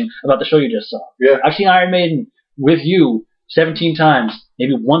bitching about the show you just saw. Yeah. I've seen Iron Maiden with you 17 times,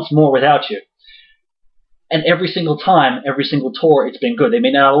 maybe once more without you. And every single time, every single tour, it's been good. They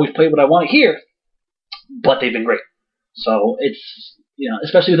may not always play what I want to hear, but they've been great. So it's,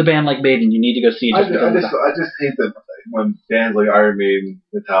 especially with a band like Maiden, you need to go see it. I just hate that when bands like Iron Maiden,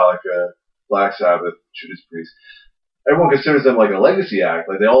 Metallica, Black Sabbath, Judas Priest, everyone considers them like a legacy act.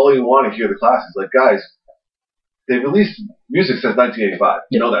 Like, they only want to hear the classics. Like, guys, they've released music since 1985.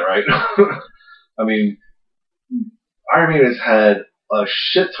 You know that, right? I mean, Iron Maiden has had a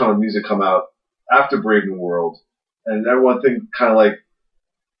shit ton of music come out after Brave New World, and everyone think kind of like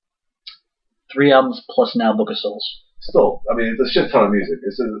 3 albums plus now Book of Souls. Still, I mean, it's a shit ton of music.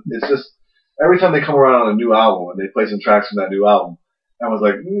 It's just every time they come around on a new album and they play some tracks from that new album, everyone's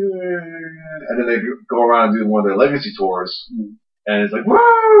like, and then they go around and do one of their legacy tours, and it's like,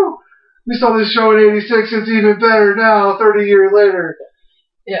 woo! We saw this show in '86. It's even better now, 30 years later.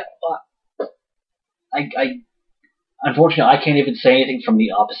 Yeah, I unfortunately I can't even say anything from the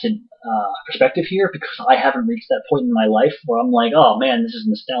opposite perspective here, because I haven't reached that point in my life where I'm like, oh man, this is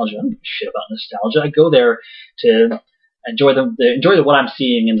nostalgia. I don't give a shit about nostalgia. I go there to enjoy what I'm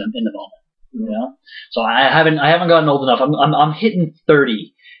seeing in the moment. So I haven't gotten old enough. I'm hitting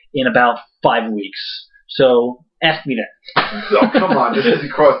 30 in about 5 weeks. So ask me that. Oh, come on, just because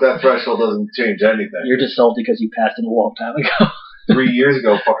you cross that threshold doesn't change anything. You're just salty because you passed it a long time ago. 3 years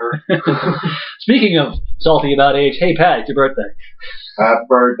ago, fucker. Speaking of salty about age, hey Pat, it's your birthday. Happy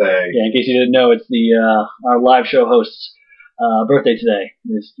birthday. Yeah, in case you didn't know, it's our live show host's birthday today.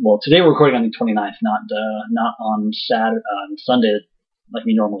 Today we're recording on the 29th, not on Sunday like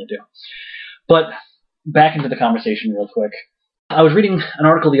we normally do. But back into the conversation real quick. I was reading an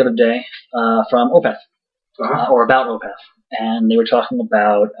article the other day from Opeth, or about Opeth, and they were talking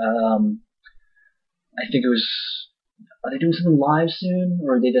about, I think it was, are they doing something live soon,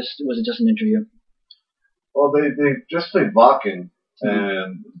 or was it just an interview? Well, they just played Vakken,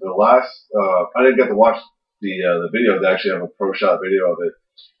 and the last, I didn't get to watch the video. They actually have a pro shot video of it,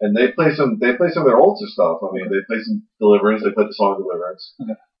 and they play some of their older stuff. I mean, they play some Deliverance. They played the song Deliverance,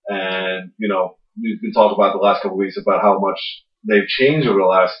 and we've been talking about the last couple of weeks about how much they've changed over the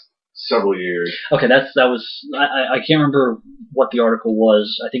last several years. Okay, that was I can't remember what the article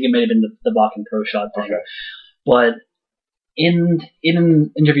was. I think it may have been the Vakken pro shot thing, but in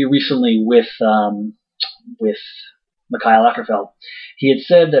an interview recently with Mikhail Ackerfeld, he had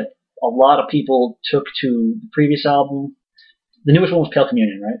said that a lot of people took to the previous album. The newest one was Pale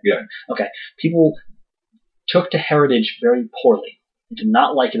Communion, right? Yeah. Okay. People took to Heritage very poorly and did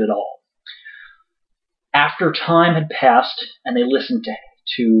not like it at all. After time had passed and they listened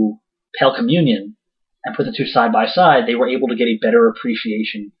to Pale Communion and put the two side by side, they were able to get a better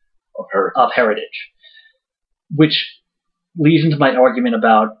appreciation of Heritage. Which leads into my argument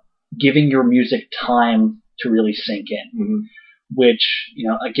about giving your music time to really sink in. Which,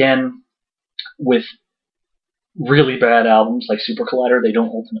 again, with really bad albums like Super Collider, they don't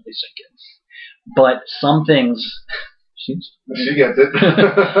ultimately sink in. But some things... She gets it.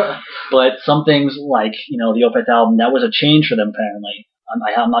 But some things like, the Opeth album, that was a change for them, apparently.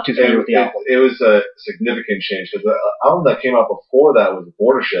 I'm not too familiar with the album. It was a significant change, because the album that came out before that was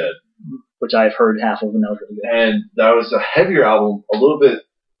Watershed. Which I've heard half of, and that was really good. And that was a heavier album, a little bit...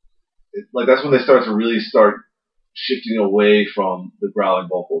 that's when they started to really start shifting away from the growling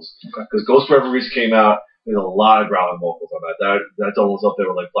vocals. Because Ghost Reveries came out, there's a lot of growling vocals on that. That's almost up there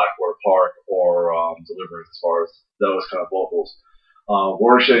with like Blackwater Park or Deliverance as far as those kind of vocals.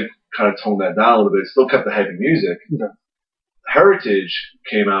 Watershed kind of toned that down a little bit. Still kept the heavy music. Heritage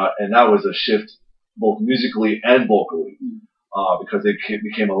came out, and that was a shift both musically and vocally, because they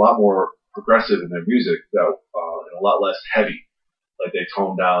became a lot more progressive in their music, and a lot less heavy. Like, they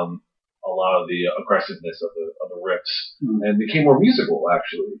toned down a lot of the aggressiveness of the riffs, and became more musical,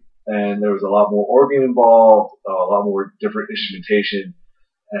 actually. And there was a lot more organ involved, a lot more different instrumentation,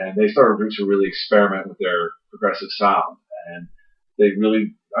 and they started to really experiment with their progressive sound. And they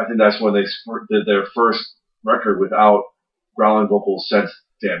really, I think that's when they did their first record without growling vocals since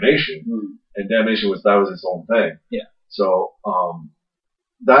Damnation, and Damnation was its own thing. Yeah. So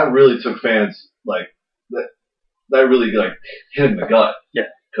that really took fans like that really like hit in the gut. Yeah.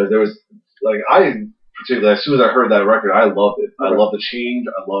 Because there was like particularly as soon as I heard that record, I loved it. I loved the change.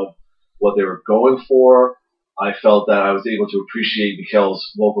 I loved what they were going for. I felt that I was able to appreciate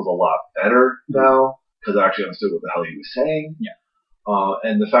Mikhail's vocals a lot better now because I actually understood what the hell he was saying. Yeah.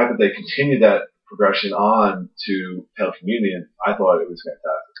 And the fact that they continued that progression on to Pale Communion, I thought it was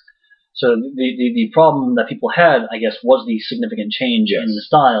fantastic. So the problem that people had, I guess, was the significant change in the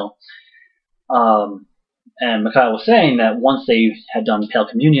style. And Mikhail was saying that once they had done Pale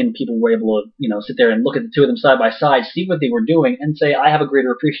Communion, people were able to, sit there and look at the two of them side by side, see what they were doing, and say, I have a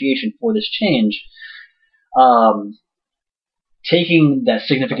greater appreciation for this change. Taking that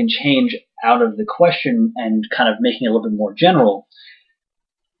significant change out of the question and kind of making it a little bit more general,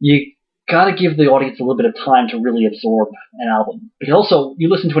 you got to give the audience a little bit of time to really absorb an album. Because also, you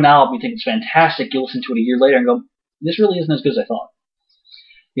listen to an album, you think it's fantastic, you listen to it a year later and go, this really isn't as good as I thought.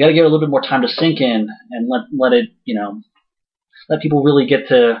 You got to give it a little bit more time to sink in and let it, let people really get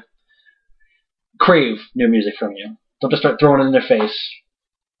to crave new music from you. Don't just start throwing it in their face.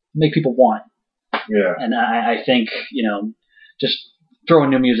 Make people want it. Yeah. And I think, just throwing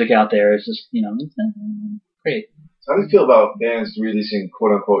new music out there is just, great. How do you feel about bands releasing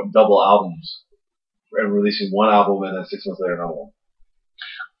quote unquote double albums and releasing one album and then 6 months later another one?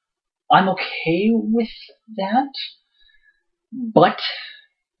 I'm okay with that, but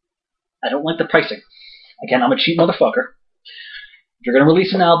I don't like the pricing. Again, I'm a cheap motherfucker. If you're going to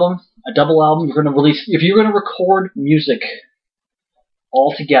release an album, a double album, if you're going to record music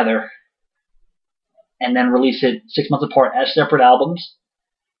all together and then release it 6 months apart as separate albums,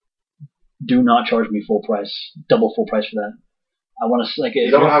 do not charge me full price, double full price for that. I want to like.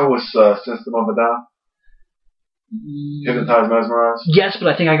 Is that what happened with System of a Down? Hypnotize, Mesmerize? Yes, but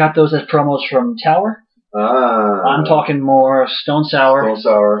I think I got those as promos from Tower. I'm talking more Stone Sour. Stone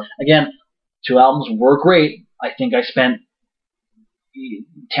Sour. Again, 2 albums were great. I think I spent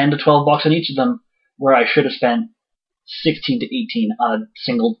 $10 to $12 on each of them, where I should have spent 16 to 18 on a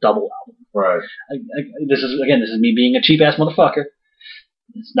single double album. Right. This is me being a cheap ass motherfucker.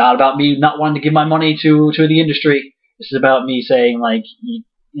 It's not about me not wanting to give my money to the industry. This is about me saying like,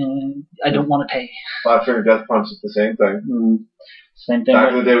 I don't want to pay. Five Finger Death Punch is the same thing. Mm-hmm. Same thing.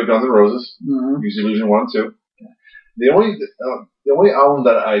 Back in the day with Guns N' Roses, Use Illusion 1 and 2. Yeah. The only album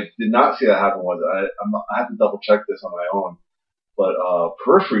that I did not see that happen was I had to double check this on my own, but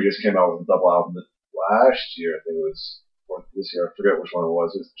Periphery just came out with a double album last year. I think it was, or this year. I forget which one it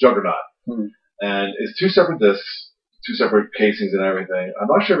was. It's Juggernaut, and it's 2 separate discs, 2 separate casings and everything. I'm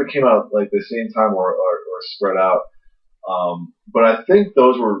not sure if it came out like the same time or spread out. But I think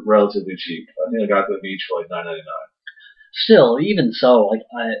those were relatively cheap. I think I got them each for like $9.99. Still, even so, like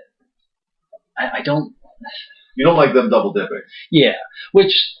I don't. You don't like them double dipping. Yeah,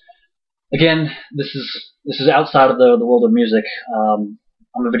 which again, this is outside of the world of music. I'm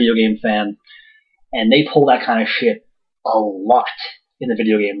a video game fan, and they pull that kind of shit a lot in the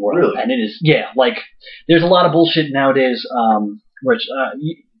video game world. Really? And it is, like there's a lot of bullshit nowadays. Where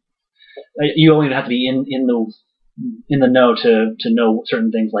you only have to be in the know to know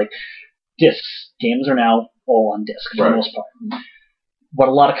certain things like discs. Games are now all on disc for the most part. What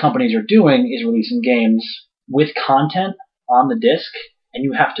a lot of companies are doing is releasing games with content on the disc, and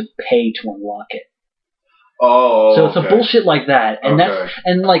you have to pay to unlock it. Oh, so it's a bullshit like that,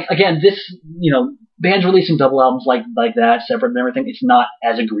 and like again, this bands releasing double albums like that, separate and everything. It's not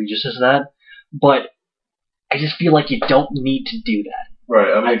as egregious as that, but I just feel like you don't need to do that.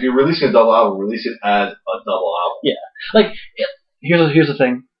 Right. I mean, if you're releasing a double album, release it as a double album. Yeah. Like here's the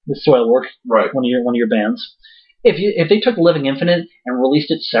thing with Soilwork, right? One of your bands. If they took Living Infinite and released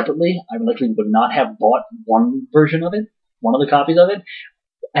it separately, I likely would not have bought one version of it, one of the copies of it.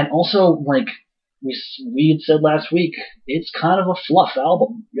 And also, like we had said last week, it's kind of a fluff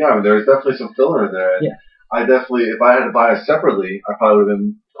album. Yeah, I mean, there's definitely some filler in there. And yeah. I definitely, if I had to buy it separately, I probably would have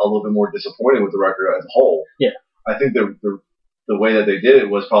been a little bit more disappointed with the record as a whole. Yeah. I think the way that they did it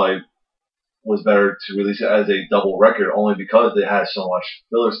was better to release it as a double record, only because they had so much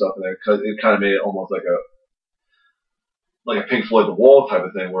filler stuff in there, because it kind of made it almost like a Pink Floyd The Wall type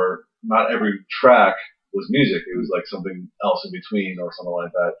of thing, where not every track was music. It was like something else in between or something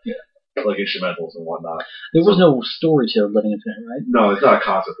like that. Yeah. Like instrumentals and whatnot. There was no story to Living Infinite, right? No, it's not a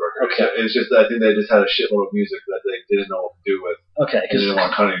concept record. Okay. It's just I think they just had a shitload of music that they didn't know what to do with. Okay. They didn't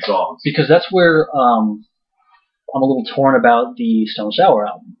want to cut any songs. Because that's where I'm a little torn about the Stone Sour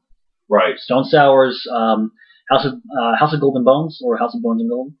album. Right. Stone Sour's House of Golden Bones, or House of Bones and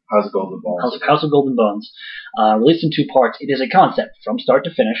Gold? House of Golden Bones. House of Golden Bones, released in 2 parts. It is a concept from start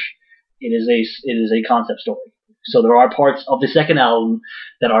to finish. It is a concept story. So there are parts of the second album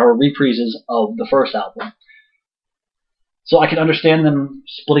that are reprises of the first album. So I can understand them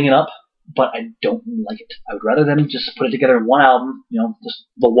splitting it up, but I don't like it. I would rather them just put it together in one album, just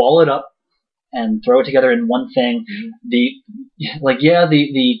wall it up and throw it together in one thing. Mm-hmm. The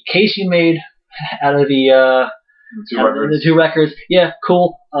case you made out of the 2 records, yeah,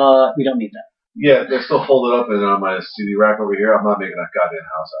 cool. We don't need that. Yeah, they're still folded up and on my CD rack over here. I'm not making that goddamn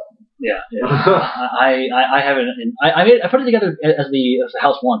house album. Yeah. I haven't. I put it together as the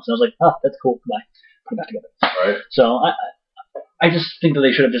house once, and I was like, oh, that's cool. Bye. Put it back together. Right. So I just think that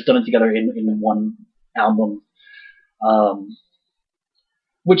they should have just done it together in one album.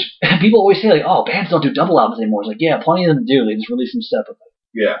 Which people always say, like, oh, bands don't do double albums anymore. It's like, yeah, plenty of them do. They just release them separately.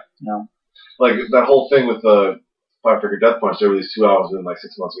 Yeah. Like that whole thing with the Five Finger Death Punch, they released 2 albums within like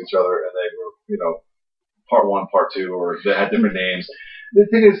 6 months of each other, and they were, part 1, part 2, or they had different names. The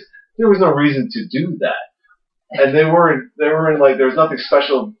thing is, there was no reason to do that. And they weren't like, there was nothing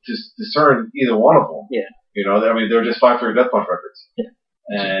special to discern either one of them. Yeah. They were just Five Finger Death Punch records. Yeah.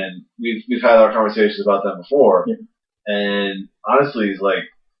 And we've had our conversations about them before. Yeah. And honestly, it's like,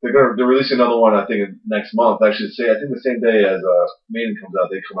 they're releasing another one, I think, next month. I think the same day as Maiden comes out,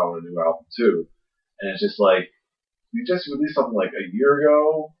 they come out with a new album too. And it's just like, you just released something like a year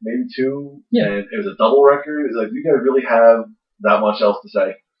ago, maybe 2, and it was a double record. It's like, you guys really have that much else to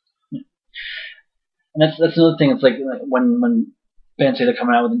say? Yeah. And that's another thing. It's like when bands say they're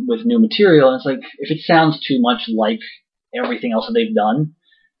coming out with new material, and it's like, if it sounds too much like everything else that they've done,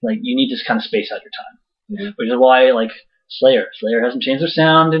 like, you need to kind of space out your time. Mm-hmm. Which is why, like, Slayer hasn't changed their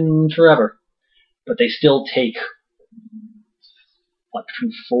sound in forever, but they still take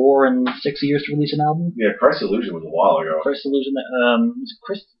between 4 and 6 years to release an album. Yeah, Christ's Illusion was a while ago. Christ's Illusion, was it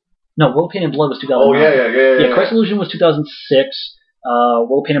Christ? No, World Pain and Blood was 2009. Oh yeah. Christ's Illusion was 2006.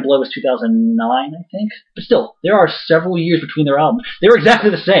 World Pain and Blood was 2009, I think. But still, there are several years between their albums. They're exactly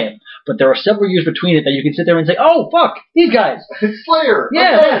the same, but there are several years between it that you can sit there and say, "Oh, fuck, these guys!" It's Slayer.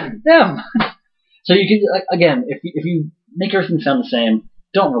 Yeah, them. So you can, again, if you make everything sound the same,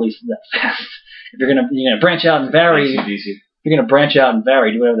 don't release it that fast. If you're gonna branch out and vary, do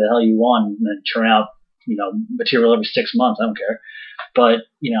whatever the hell you want, and then churn out material every 6 months. I don't care, but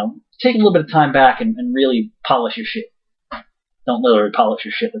take a little bit of time back and really polish your shit. Don't literally polish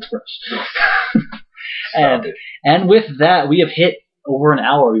your shit. That's gross. And with that, we have hit over an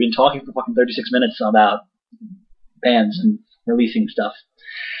hour. We've been talking for fucking 36 minutes about bands and releasing stuff.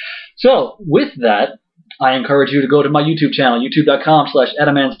 So, with that, I encourage you to go to my YouTube channel,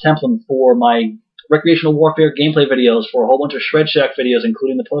 youtube.com/AdamansTemplum, for my recreational warfare gameplay videos, for a whole bunch of Shred Shack videos,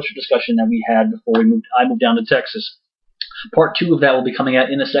 including the poster discussion that we had before I moved down to Texas. Part 2 of that will be coming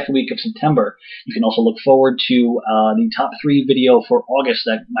out in the second week of September. You can also look forward to the top 3 video for August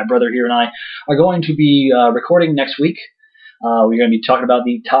that my brother here and I are going to be recording next week. We're going to be talking about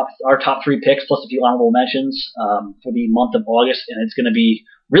our top 3 picks plus a few honorable mentions for the month of August, and it's going to be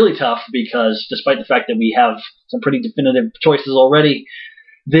really tough because despite the fact that we have some pretty definitive choices already,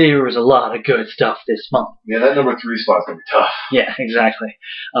 there is a lot of good stuff this month. Yeah, that number 3 spot's going to be tough. Yeah, exactly.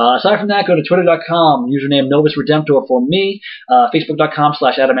 Aside from that, go to twitter.com, username Novus Redemptor for me,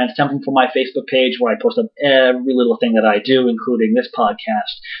 facebook.com/AdamansTemplum for my Facebook page where I post up every little thing that I do, including this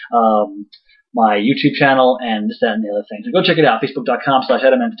podcast, my YouTube channel, and this, that, and the other thing. So go check it out,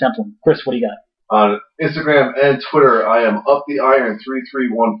 facebook.com/AdamansTemplum. Chris, what do you got? On Instagram and Twitter, I am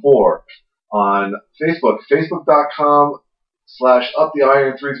UpTheIron3314. On Facebook,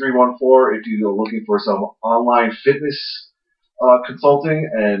 facebook.com/UpTheIron3314 if you're looking for some online fitness consulting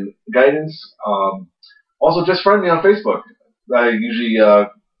and guidance. Also, just friend me on Facebook. I usually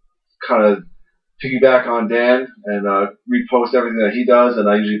kind of piggyback on Dan and repost everything that he does, and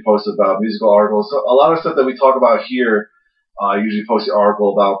I usually post about musical articles. So a lot of stuff that we talk about here, I usually post the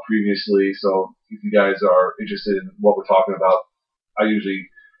article about previously. So if you guys are interested in what we're talking about, I usually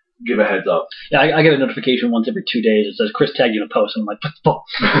give a heads up. Yeah, I get a notification once every 2 days. It says, Chris tagged you in a post. And I'm like, what the fuck?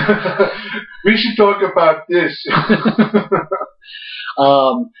 We should talk about this.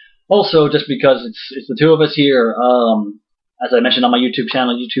 Also, just because it's the 2 of us here, as I mentioned on my YouTube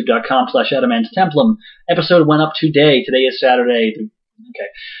channel, youtube.com/AdamansTemplum, episode went up today. Today is Saturday. Okay.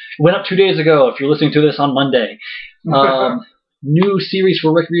 It went up 2 days ago if you're listening to this on Monday. New series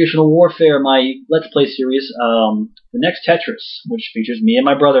for Recreational Warfare, my Let's Play series, the next Tetris, which features me and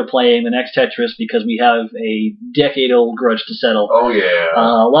my brother playing the next Tetris because we have a decade-old grudge to settle. Oh, yeah.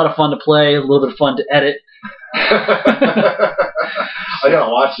 A lot of fun to play, a little bit of fun to edit. I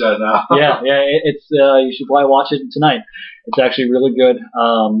gotta watch that now. Yeah, it's you should probably watch it tonight. It's actually really good.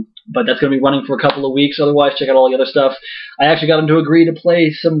 But that's going to be running for a couple of weeks. Otherwise, check out all the other stuff. I actually got him to agree to play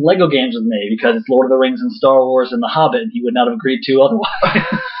some Lego games with me because it's Lord of the Rings and Star Wars and The Hobbit. And he would not have agreed to otherwise.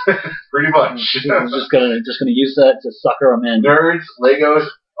 Pretty much. I'm just gonna use that to sucker him in. Nerds, Legos,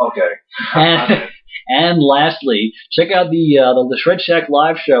 okay. And lastly, check out the Shred Shack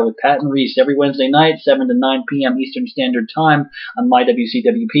live show with Pat and Reese every Wednesday night, 7 to 9 p.m. Eastern Standard Time on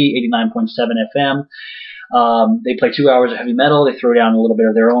MyWCWP 89.7 FM. They play 2 hours of heavy metal. They throw down a little bit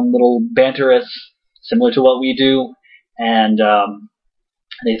of their own little banter, as similar to what we do, and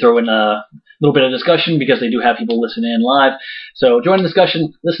they throw in a little bit of discussion because they do have people listen in live. So join the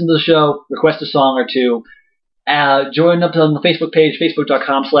discussion, listen to the show, request a song or two. Join up on the Facebook page,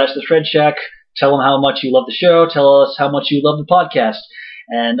 facebook.com/theshredshack. Tell them how much you love the show. Tell us how much you love the podcast.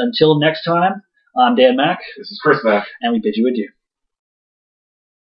 And until next time, I'm Dan Mack. This is Chris Mack. And we bid you adieu.